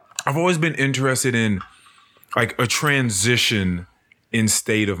 I've always been interested in like a transition in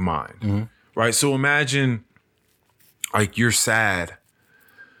state of mind, right? So imagine like you're sad.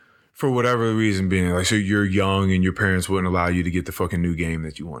 For whatever reason being, like, so you're young and your parents wouldn't allow you to get the fucking new game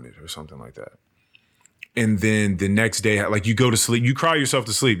that you wanted or something like that. And then the next day, like you go to sleep, you cry yourself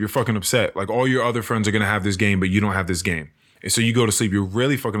to sleep. You're fucking upset. Like all your other friends are going to have this game, but you don't have this game. And so you go to sleep. You're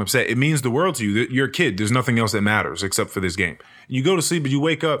really fucking upset. It means the world to you. You're a kid. There's nothing else that matters except for this game. You go to sleep, but you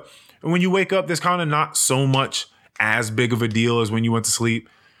wake up. And when you wake up, there's kind of not so much as big of a deal as when you went to sleep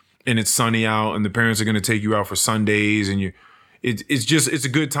and it's sunny out and the parents are going to take you out for Sundays and it's a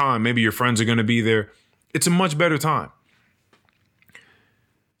good time. Maybe your friends are going to be there. It's a much better time.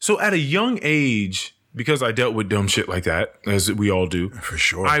 So at a young age, because I dealt with dumb shit like that, as we all do, for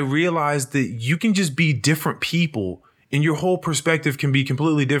sure, I realized that you can just be different people and your whole perspective can be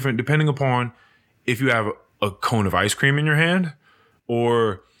completely different depending upon if you have a cone of ice cream in your hand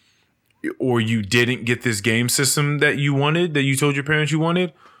or you didn't get this game system that you wanted, that you told your parents you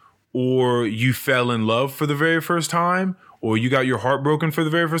wanted, or you fell in love for the very first time, or you got your heart broken for the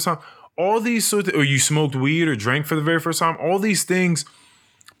very first time. All these sorts of, or you smoked weed or drank for the very first time. All these things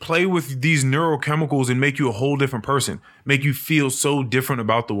play with these neurochemicals and make you a whole different person, make you feel so different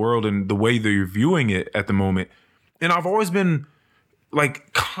about the world and the way that you're viewing it at the moment. And I've always been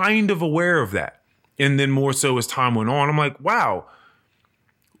like kind of aware of that. And then more so as time went on, I'm like, wow,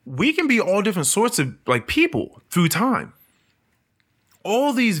 we can be all different sorts of like people through time.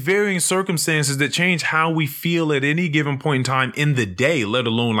 All these varying circumstances that change how we feel at any given point in time in the day, let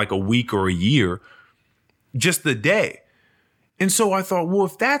alone like a week or a year, just the day. And so I thought, well,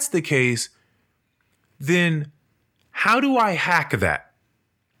 if that's the case, then how do I hack that?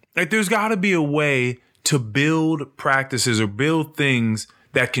 Like there's got to be a way to build practices or build things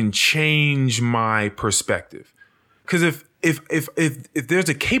that can change my perspective. Because if there's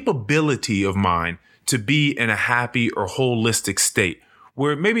a capability of mine to be in a happy or holistic state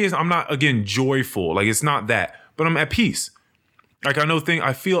where maybe I'm not, again, joyful, like it's not that, but I'm at peace. Like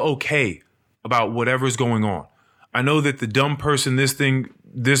I feel okay about whatever's going on. I know that the dumb person,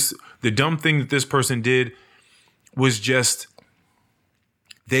 the dumb thing that this person did was just,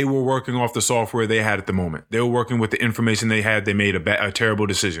 they were working off the software they had at the moment. They were working with the information they had. They made a terrible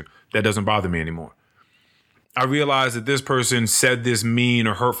decision. That doesn't bother me anymore. I realized that this person said this mean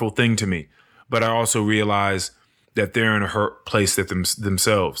or hurtful thing to me, but I also realized that they're in a hurt place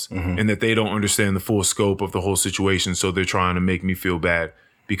themselves and that they don't understand the full scope of the whole situation. So they're trying to make me feel bad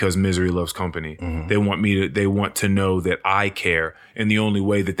because misery loves company. They want to know that I care. And the only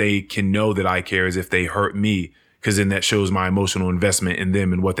way that they can know that I care is if they hurt me, because then that shows my emotional investment in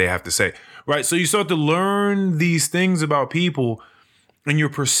them and what they have to say. Right. So you start to learn these things about people and your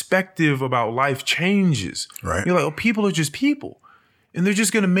perspective about life changes. Right. You're like, oh, people are just people. And they're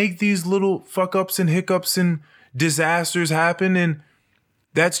just going to make these little fuck ups and hiccups and disasters happen. And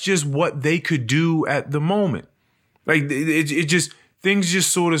that's just what they could do at the moment. Like things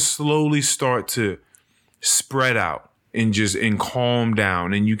just sort of slowly start to spread out and calm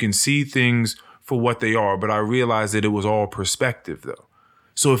down. And you can see things for what they are. But I realized that it was all perspective though.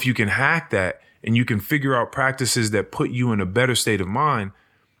 So if you can hack that and you can figure out practices that put you in a better state of mind,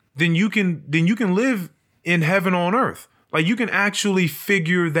 then you can live in heaven on earth. Like you can actually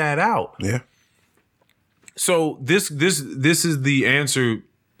figure that out. Yeah. So this is the answer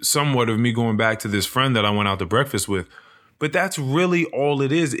somewhat of me going back to this friend that I went out to breakfast with. But that's really all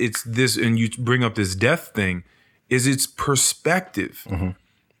it is. It's this, and you bring up this death thing, is it's perspective.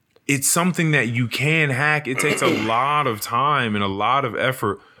 It's something that you can hack. It takes a lot of time and a lot of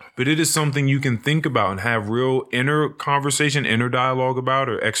effort, but it is something you can think about and have real inner conversation, inner dialogue about,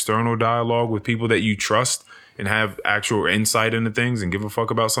 or external dialogue with people that you trust and have actual insight into things and give a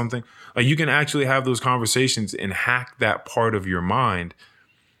fuck about something. Like you can actually have those conversations and hack that part of your mind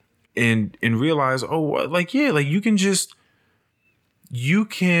and realize, oh, like, yeah, like you can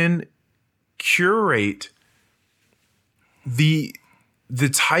curate the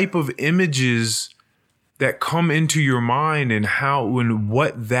type of images that come into your mind and how and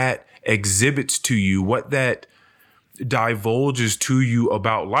what that exhibits to you, what that divulges to you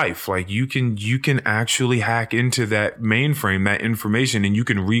about life. Like you can actually hack into that mainframe, that information, and you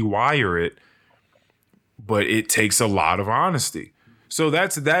can rewire it, but it takes a lot of honesty. So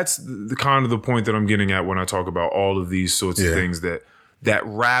that's the kind of the point that I'm getting at when I talk about all of these sorts of things that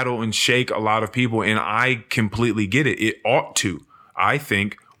rattle and shake a lot of people. And I completely get it. It ought to, I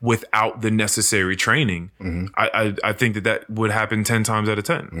think, without the necessary training. I think that would happen 10 times out of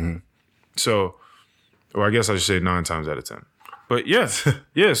 10. So, or I guess I should say 9 times out of 10. But yes,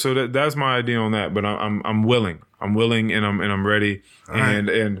 yeah. So that's my idea on that. But I'm willing. I'm willing, and I'm ready.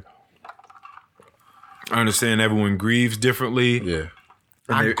 And I understand everyone grieves differently. Yeah,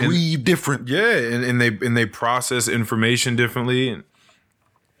 I grieve different. Yeah, and they process information differently.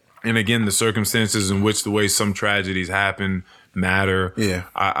 And again, the circumstances in which the way some tragedies happen matter. Yeah.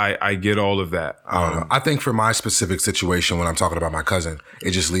 I get all of that. I don't know. I think for my specific situation, when I'm talking about my cousin,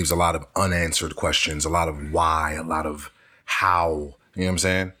 it just leaves a lot of unanswered questions, a lot of why, a lot of how. You know what I'm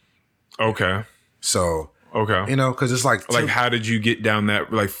saying? Okay. So, Okay. you know, because it's like how did you get down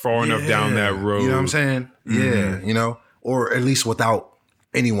that, like far enough down that road? You know what I'm saying? Yeah. You know, or at least without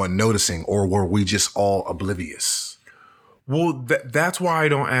anyone noticing, or were we just all oblivious? Well, that's why I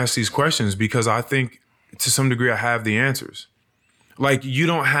don't ask these questions, because I think to some degree I have the answers. Like, you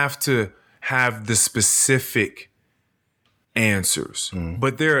don't have to have the specific answers,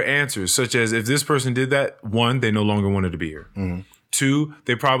 but there are answers, such as if this person did that, one, they no longer wanted to be here. Two,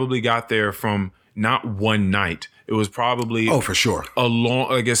 they probably got there from not one night. It was probably for sure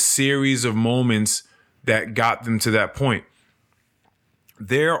a series of moments that got them to that point.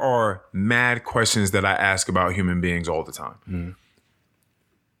 There are mad questions that I ask about human beings all the time.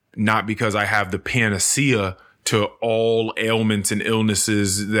 Not because I have the panacea to all ailments and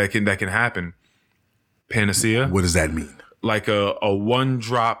illnesses that can happen. Panacea? What does that mean? Like a one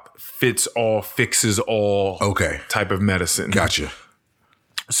drop fits all, fixes all type of medicine. Gotcha.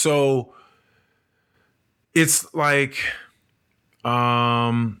 So it's like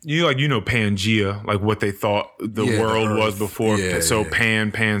Pangea, like what they thought the world was before.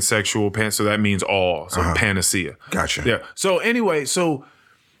 Pansexual, so that means all. So panacea. Gotcha. Yeah. So anyway, so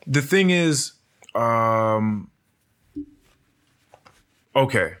the thing is,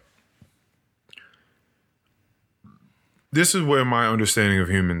 okay. This is where my understanding of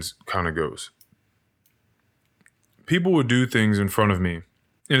humans kind of goes. People would do things in front of me,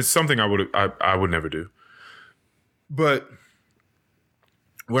 and it's something I would never do. But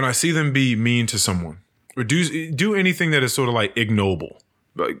when I see them be mean to someone, or do anything that is sort of like ignoble,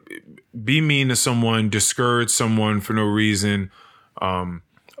 like be mean to someone, discourage someone for no reason,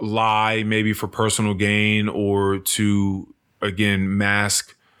 lie maybe for personal gain, or to again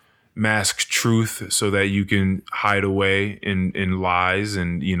mask truth so that you can hide away in lies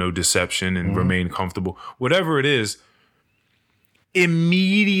and deception and remain comfortable, whatever it is.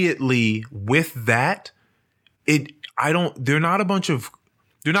 Immediately with that, they're not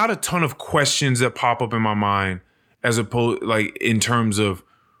a ton of questions that pop up in my mind, as opposed, like, in terms of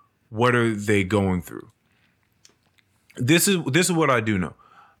what are they going through. This is what I do know.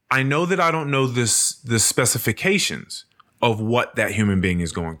 I know that I don't know the specifications of what that human being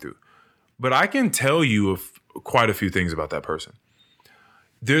is going through, but I can tell you quite a few things about that person.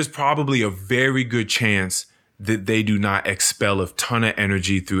 There's probably a very good chance that they do not expel a ton of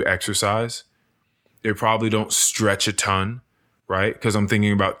energy through exercise. They probably don't stretch a ton, right? Because I'm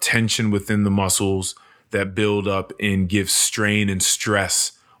thinking about tension within the muscles that build up and give strain and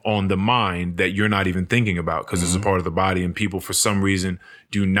stress on the mind that you're not even thinking about, because it's a part of the body, and people for some reason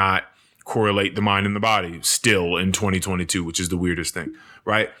do not correlate the mind and the body still in 2022, which is the weirdest thing,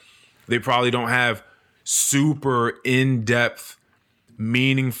 right? They probably don't have super in-depth,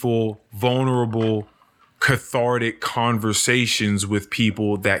 meaningful, vulnerable, cathartic conversations with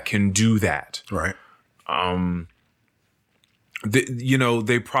people that can do that. Right.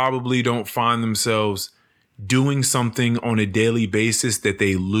 They probably don't find themselves doing something on a daily basis that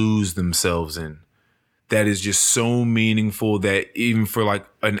they lose themselves in. That is just so meaningful that even for like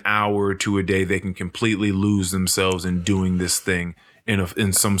an hour to a day, they can completely lose themselves in doing this thing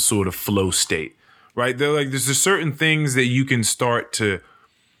in some sort of flow state, right? There's just certain things that you can start to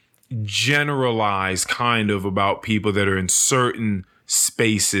generalize kind of about people that are in certain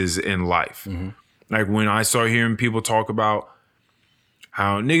spaces in life. Like when I start hearing people talk about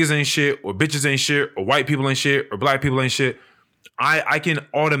how niggas ain't shit, or bitches ain't shit, or white people ain't shit, or black people ain't shit, I can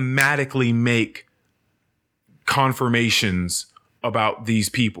automatically make confirmations about these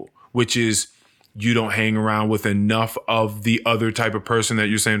people, which is you don't hang around with enough of the other type of person that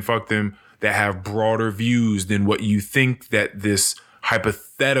you're saying fuck them, that have broader views than what you think that this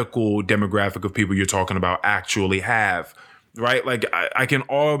hypothetical demographic of people you're talking about actually have, right? Like I can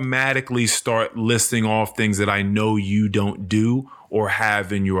automatically start listing off things that I know you don't do or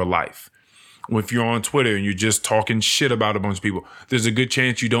have in your life. If you're on Twitter and you're just talking shit about a bunch of people, there's a good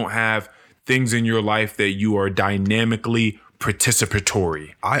chance you don't have things in your life that you are dynamically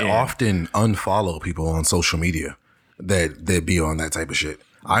participatory. I often unfollow people on social media that be on that type of shit.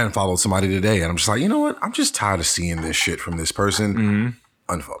 I unfollowed somebody today and I'm just like, you know what? I'm just tired of seeing this shit from this person.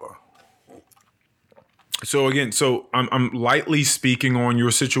 Unfollow. So again, I'm lightly speaking on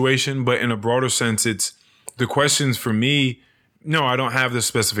your situation, but in a broader sense, it's the questions for me. No, I don't have the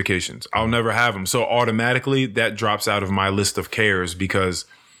specifications. I'll never have them. So automatically that drops out of my list of cares, because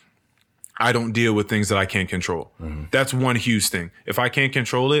I don't deal with things that I can't control. That's one huge thing. If I can't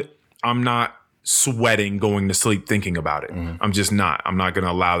control it, I'm not sweating going to sleep thinking about it. I'm just not. I'm not going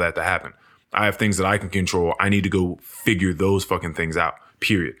to allow that to happen. I have things that I can control. I need to go figure those fucking things out,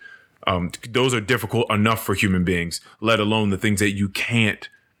 period. Those are difficult enough for human beings, let alone the things that you can't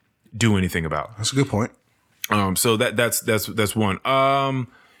do anything about. That's a good point. So that's one. And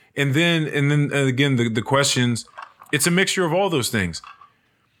then again, the questions, it's a mixture of all those things.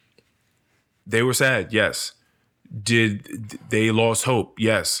 They were sad, yes. Did they lost hope?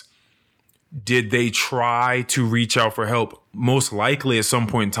 Yes. Did they try to reach out for help? Most likely at some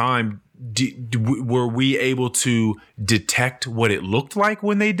point in time, were we able to detect what it looked like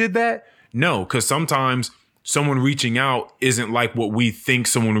when they did that? No, because sometimes someone reaching out isn't like what we think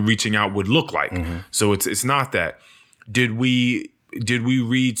someone reaching out would look like. So it's not that. Did we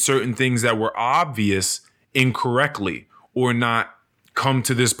read certain things that were obvious incorrectly, or not come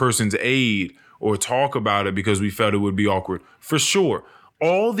to this person's aid or talk about it because we felt it would be awkward? For sure.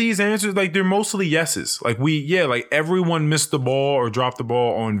 All these answers, like, they're mostly yeses. Like, like everyone missed the ball or dropped the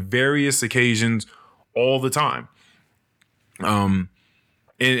ball on various occasions all the time.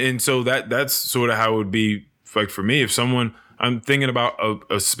 And so that's sort of how it would be, like, for me. If someone, I'm thinking about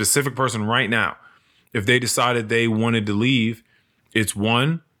a specific person right now, if they decided they wanted to leave, it's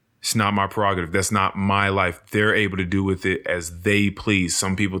not my prerogative. That's not my life. They're able to do with it as they please.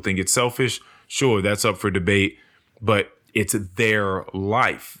 Some people think it's selfish. Sure, that's up for debate, but it's their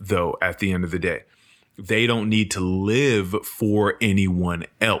life, though, at the end of the day. They don't need to live for anyone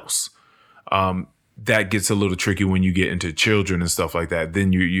else. That gets a little tricky when you get into children and stuff like that.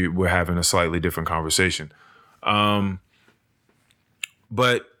 Then we're having a slightly different conversation. But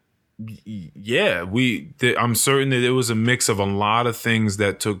yeah, I'm certain that it was a mix of a lot of things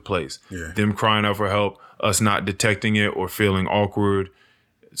that took place. Yeah. Them crying out for help, us not detecting it or feeling awkward,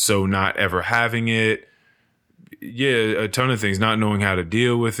 so not ever having it. Yeah, a ton of things, not knowing how to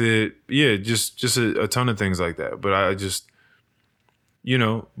deal with it. Yeah, just a ton of things like that. But I just,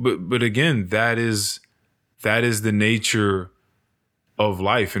 but again, that is the nature of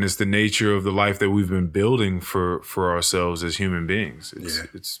life, and it's the nature of the life that we've been building for ourselves as human beings.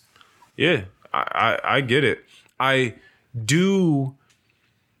 I get it. I do,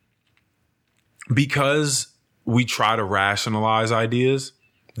 because we try to rationalize ideas.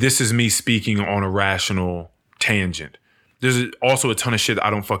 This is me speaking on a rational tangent. There's also a ton of shit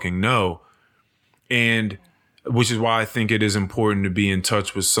I don't fucking know. And which is why I think it is important to be in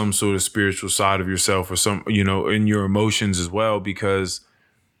touch with some sort of spiritual side of yourself, or some, in your emotions as well, because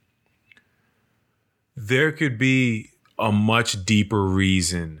there could be a much deeper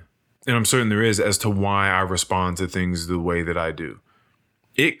reason, and I'm certain there is, as to why I respond to things the way that I do.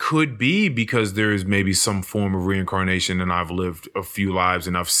 It could be because there is maybe some form of reincarnation, and I've lived a few lives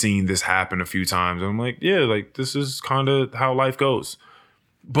and I've seen this happen a few times. And I'm like, yeah, like, this is kind of how life goes.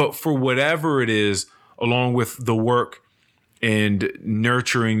 But for whatever it is, along with the work and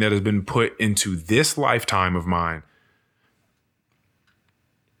nurturing that has been put into this lifetime of mine,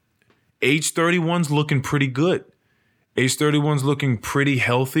 age 31's looking pretty good. Age 31's looking pretty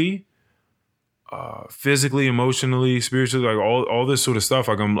healthy. Physically, emotionally, spiritually, like all this sort of stuff.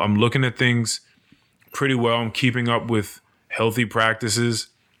 Like I'm looking at things pretty well. I'm keeping up with healthy practices.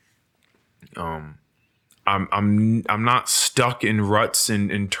 I'm not stuck in ruts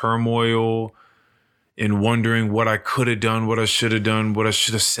and turmoil and wondering what I could have done, what I should have done, what I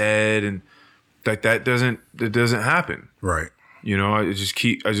should have said, and that doesn't happen. Right. I just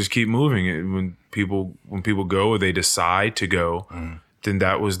keep moving. And when people go, or they decide to go, then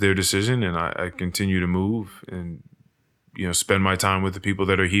that was their decision, and I continue to move and spend my time with the people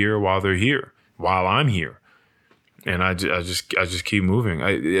that are here while they're here, while I'm here, and I just keep moving.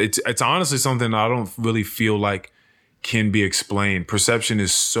 It's honestly something I don't really feel like can be explained. Perception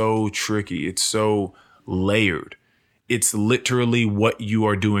is so tricky. It's so layered. It's literally what you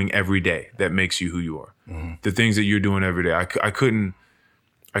are doing every day that makes you who you are. Mm-hmm. The things that you're doing every day. I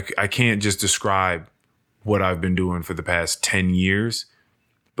can't just describe what I've been doing for the past 10 years,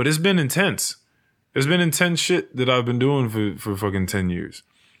 but it's been intense. There's been intense shit that I've been doing for fucking 10 years.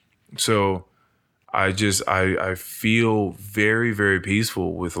 So I feel very, very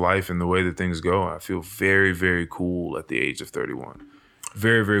peaceful with life and the way that things go. I feel very, very cool at the age of 31.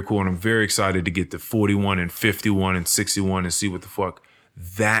 Very, very cool. And I'm very excited to get to 41 and 51 and 61 and see what the fuck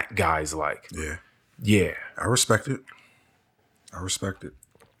that guy's like. Yeah. Yeah. I respect it. That's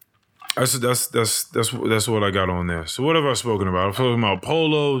what I got on there. So what have I spoken about? I've spoken about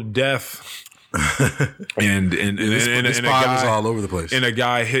polo, death, and this a pod guy is all over the place. And a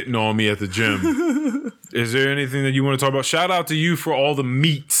guy hitting on me at the gym. Is there anything that you want to talk about? Shout out to you for all the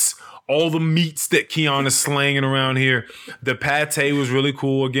meets, all the meats that Keon is slanging around here. The pate was really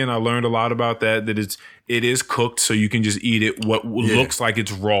cool. Again, I learned a lot about that it is cooked, so you can just eat it looks like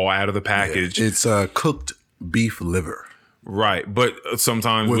it's raw out of the package. Yeah. It's cooked beef liver. Right, but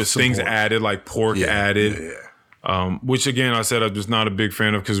sometimes with things pork added, like pork added. Yeah. Which again, I said I'm just not a big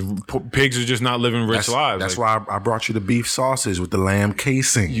fan of because pigs are just not living rich lives. That's why I brought you the beef sausage with the lamb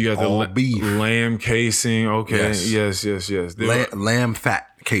casing. You got the beef lamb casing. Okay, yes. Lamb fat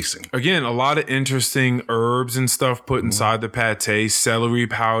casing. Again, a lot of interesting herbs and stuff put inside the pate: celery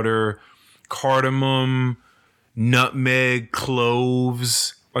powder, cardamom, nutmeg,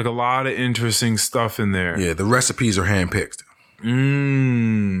 cloves. Like a lot of interesting stuff in there. Yeah, the recipes are handpicked.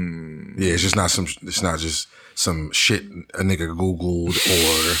 Yeah, it's not just some shit a nigga Googled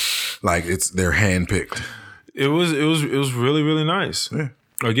or like they're handpicked. It was really, really nice. Yeah.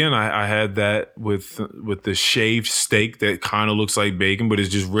 Again, I had that with the shaved steak that kind of looks like bacon, but it's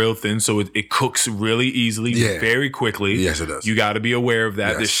just real thin, so it cooks really easily, very quickly. Yes, it does. You got to be aware of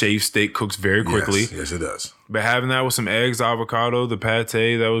that. The shaved steak cooks very quickly. Yes, it does. But having that with some eggs, avocado, the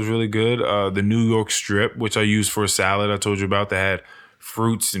pate, that was really good. The New York strip, which I used for a salad I told you about, that had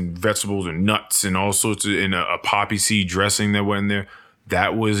fruits and vegetables and nuts and all sorts of, and a poppy seed dressing that went in there.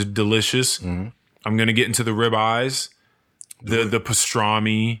 That was delicious. Mm-hmm. I'm going to get into the ribeyes. The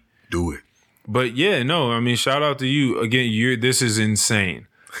pastrami. Do it. But yeah, no, I mean, shout out to you. Again, this is insane.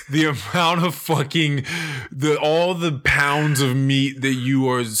 The amount of all the pounds of meat that you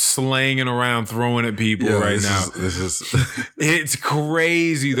are slanging around, throwing at people now. This is it's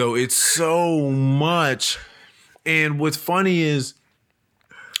crazy though. It's so much. And what's funny is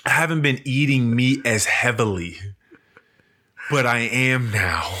I haven't been eating meat as heavily, but I am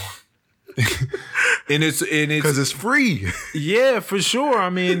now. and it's because it's free. Yeah, for sure. I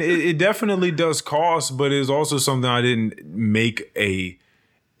mean, it definitely does cost, but it's also something I didn't make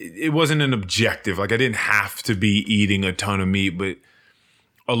it wasn't an objective. Like I didn't have to be eating a ton of meat, but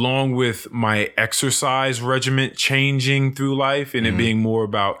along with my exercise regimen changing through life and it being more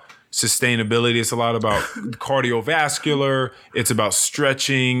about sustainability, it's a lot about cardiovascular. It's about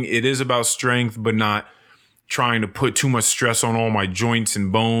stretching. It is about strength, but not trying to put too much stress on all my joints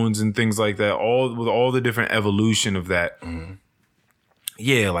and bones and things like that. With all the different evolution of that. Mm-hmm.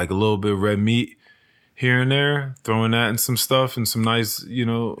 Yeah, like a little bit of red meat here and there, throwing that in some stuff and some nice,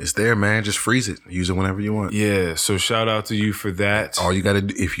 It's there, man. Just freeze it. Use it whenever you want. Yeah, so shout out to you for that. All you got to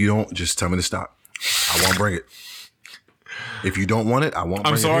do, if you don't, just tell me to stop. I won't bring it. If you don't want it, I won't bring it.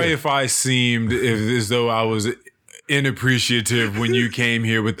 I'm sorry if I seemed as though I was inappreciative when you came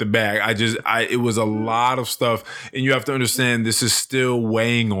here with the bag. It was a lot of stuff, and you have to understand this is still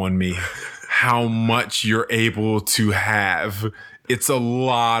weighing on me how much you're able to have. It's a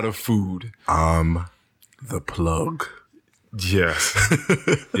lot of food. The plug. Yes.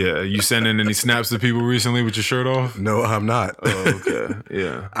 Yeah. You sending any snaps to people recently with your shirt off? No, I'm not. Oh, okay.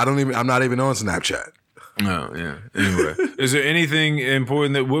 Yeah. I'm not even on Snapchat. Oh, yeah. Anyway, is there anything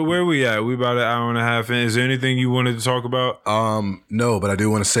important that where are we at? We about an hour and a half in. Is there anything you wanted to talk about? No, but I do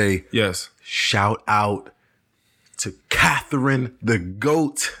want to say yes. Shout out to Catherine the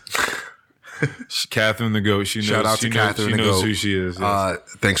Goat. Catherine the Goat. Shout out to Catherine the Goat. She knows who she is. Yes.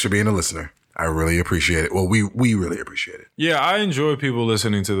 Thanks for being a listener. I really appreciate it. Well, we really appreciate it. Yeah, I enjoy people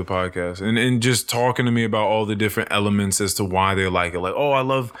listening to the podcast and just talking to me about all the different elements as to why they like it. Like, oh, I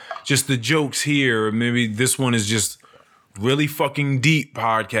love just the jokes here. Or maybe this one is just really fucking deep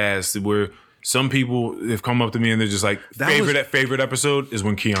podcast where some people have come up to me and they're just like, favorite episode is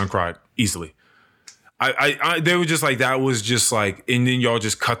when Keon cried easily. They were just like, that was just like, and then y'all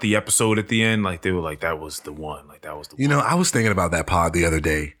just cut the episode at the end. Like they were like, that was the one. Like that was the one. I was thinking about that pod the other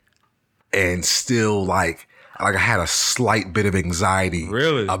day. And still, like I had a slight bit of anxiety,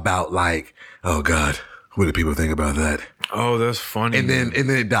 really, about like, oh God, what do people think about that? Oh, that's funny. And then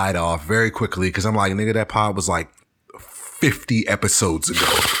it died off very quickly because I'm like, nigga, that pod was like 50 episodes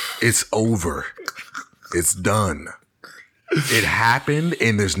ago. It's over. It's done. It happened,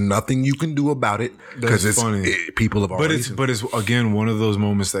 and there's nothing you can do about it because it's funny. People have already. But it's again one of those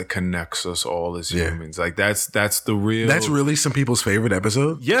moments that connects us all as humans. Like that's the real. That's really some people's favorite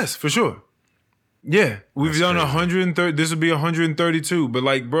episode. Yes, for sure. Yeah, we've done 130. This would be 132. But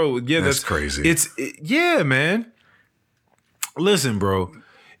like, bro, yeah, that's crazy. Yeah, man. Listen, bro.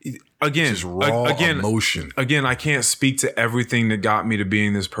 Again, just raw emotion. Again, I can't speak to everything that got me to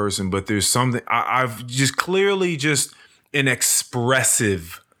being this person, but there's something I've just clearly just an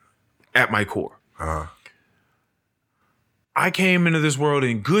expressive at my core. I came into this world,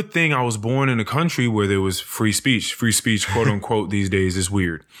 and good thing I was born in a country where there was free speech. Free speech, quote unquote, these days is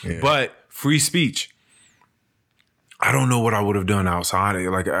weird. Yeah. But free speech. I don't know what I would have done outside of it.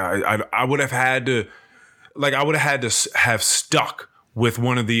 Like I would have had to, have stuck with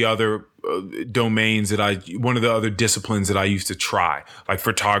one of the other domains one of the other disciplines that I used to try, like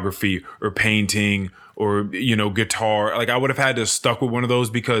photography or painting or, guitar. Like I would have had to stuck with one of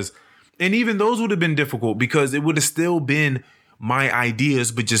those and even those would have been difficult because it would have still been my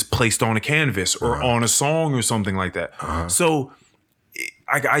ideas, but just placed on a canvas or on a song or something like that. So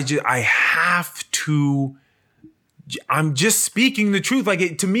I have to, I'm just speaking the truth.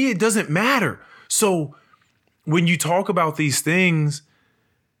 Like to me, it doesn't matter. So when you talk about these things,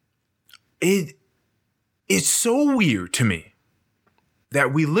 it's so weird to me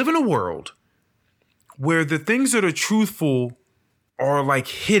that we live in a world where the things that are truthful are like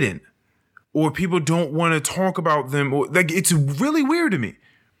hidden, or people don't want to talk about them. Or like, it's really weird to me.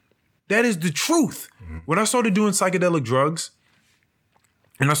 That is the truth. Mm-hmm. When I started doing psychedelic drugs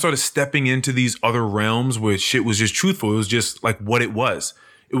and I started stepping into these other realms where shit was just truthful, it was just like what it was.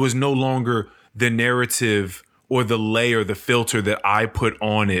 It was no longer the narrative or the layer, the filter that I put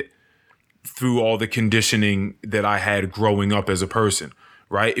on it through all the conditioning that I had growing up as a person,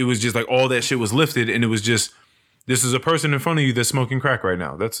 right? It was just like all that shit was lifted, and it was just, this is a person in front of you that's smoking crack right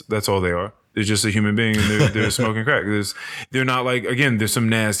now. That's all they are. They're just a human being, and they're smoking crack. They're not like, again, there's some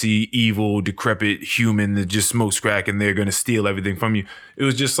nasty, evil, decrepit human that just smokes crack and they're gonna steal everything from you. It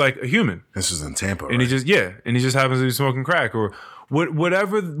was just like a human. This is in Tampa, and right? he just happens to be smoking crack, or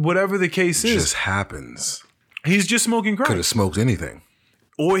whatever the case is. It just happens. He's just smoking crack. Could have smoked anything.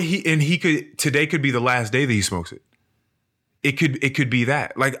 Or today could be the last day that he smokes it. It could be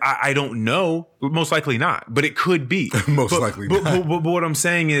that. Like, I don't know. Most likely not, but it could be. Most likely not. But what I'm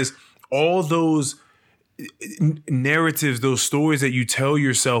saying is, all those narratives, those stories that you tell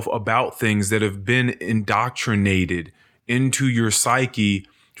yourself about things that have been indoctrinated into your psyche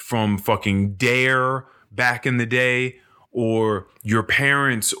from fucking Dare back in the day, or your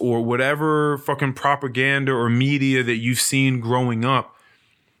parents, or whatever fucking propaganda or media that you've seen growing up,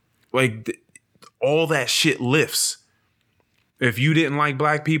 like all that shit lifts. If you didn't like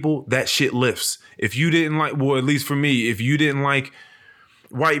black people, that shit lifts. If you didn't like, well, at least for me, if you didn't like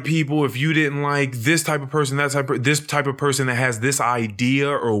white people, if you didn't like this type of person, this type of person that has this idea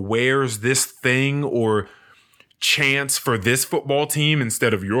or wears this thing or chants for this football team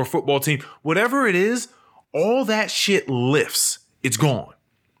instead of your football team, whatever it is, all that shit lifts. It's gone.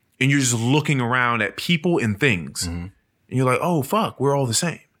 And you're just looking around at people and things. Mm-hmm. And you're like, oh, fuck, we're all the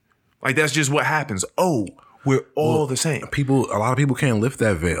same. Like, that's just what happens. Oh, we're all the same. A lot of people can't lift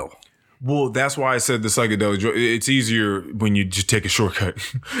that veil. Well, that's why I said the psychedelic drug. It's easier when you just take a shortcut.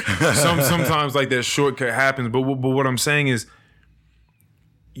 Sometimes like that shortcut happens. But what I'm saying is,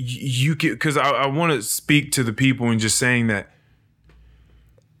 you can, because I want to speak to the people and just saying that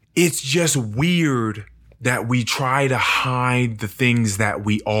it's just weird that we try to hide the things that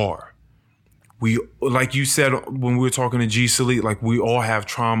we are. We, like you said when we were talking to G Salih, like we all have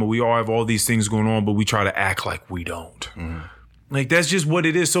trauma, we all have all these things going on, but we try to act like we don't. Mm. Like, that's just what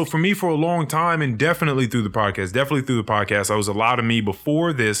it is. So for me, for a long time, and definitely through the podcast, I was a lot of me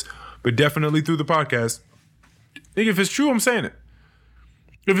before this, but definitely through the podcast. I think if it's true, I'm saying it.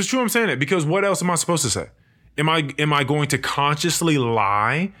 If it's true, I'm saying it, because what else am I supposed to say? Am I going to consciously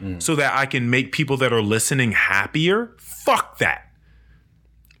lie so that I can make people that are listening happier? Fuck that.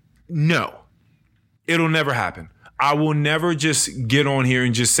 No. It'll never happen. I will never just get on here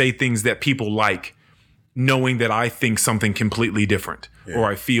and just say things that people like, knowing that I think something completely different or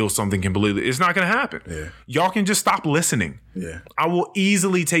I feel something completely. It's not going to happen. Yeah. Y'all can just stop listening. Yeah. I will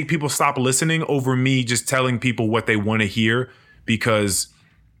easily take people stop listening over me just telling people what they want to hear, because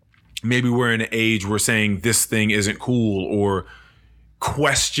maybe we're in an age where saying this thing isn't cool or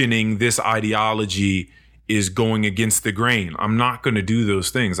questioning this ideology is going against the grain. I'm not going to do those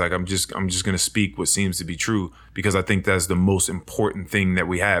things. Like, I'm just going to speak what seems to be true, because I think that's the most important thing that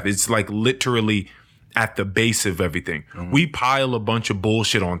we have. It's like literally at the base of everything. Mm-hmm. We pile a bunch of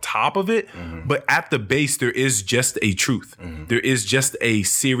bullshit on top of it, but at the base, there is just a truth. Mm-hmm. There is just a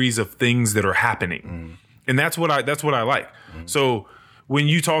series of things that are happening. And that's what I like. So when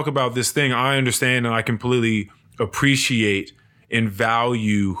you talk about this thing, I understand and I completely appreciate and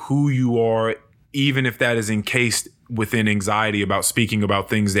value who you are, even if that is encased within anxiety about speaking about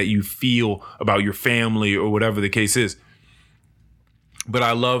things that you feel about your family or whatever the case is. But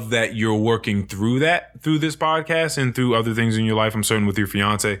I love that you're working through that, through this podcast and through other things in your life. I'm certain with your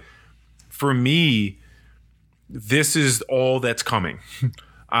fiance. For me, this is all that's coming.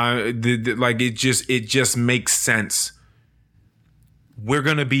 It just makes sense. We're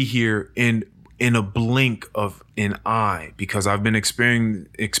gonna be here, and in a blink of an eye, because I've been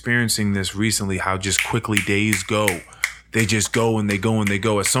experiencing this recently, how just quickly days go. They just go and they go and they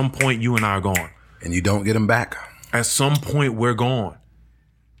go. At some point, you and I are gone. And you don't get them back. At some point, we're gone.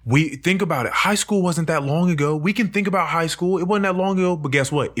 We think about it. High school wasn't that long ago. We can think about high school. It wasn't that long ago, but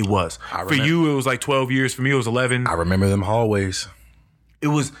guess what? It was. For you, it was like 12 years. For me, it was 11. I remember them hallways. It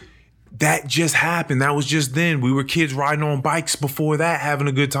was, that just happened. That was just then. We were kids riding on bikes before that, having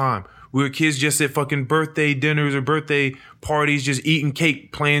a good time. We were kids just at fucking birthday dinners or birthday parties, just eating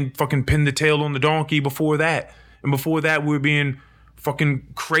cake, playing fucking pin the tail on the donkey before that. And before that, we were being fucking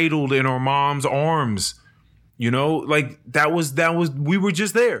cradled in our mom's arms. You know, like that was, we were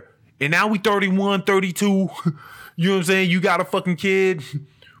just there. And now we 31, 32. You know what I'm saying? You got a fucking kid.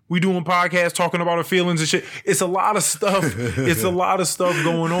 We doing podcasts talking about our feelings and shit. It's a lot of stuff. It's a lot of stuff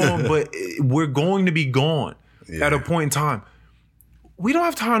going on, but we're going to be gone at a point in time. We don't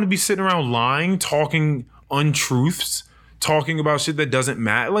have time to be sitting around lying, talking untruths, talking about shit that doesn't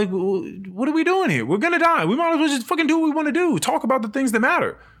matter. Like, what are we doing here? We're going to die. We might as well just fucking do what we want to do. Talk about the things that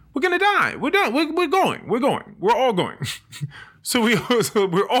matter. We're going to die. We're done. We're going. We're going. We're all going. So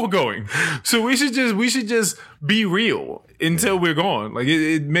we're all going. So we should just be real until we're gone. Like,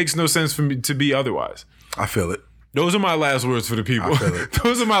 it makes no sense for me to be otherwise. I feel it. Those are my last words for the people. I feel it.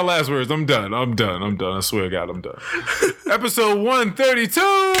 Those are my last words. I'm done. I swear to God, I'm done. Episode 132.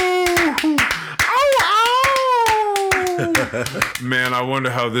 Man, I wonder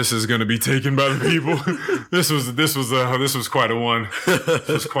how this is going to be taken by the people. This was quite a one. This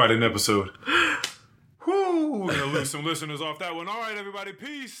was quite an episode. Whew, we're going to lose some listeners off that one. All right, everybody.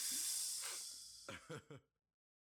 Peace.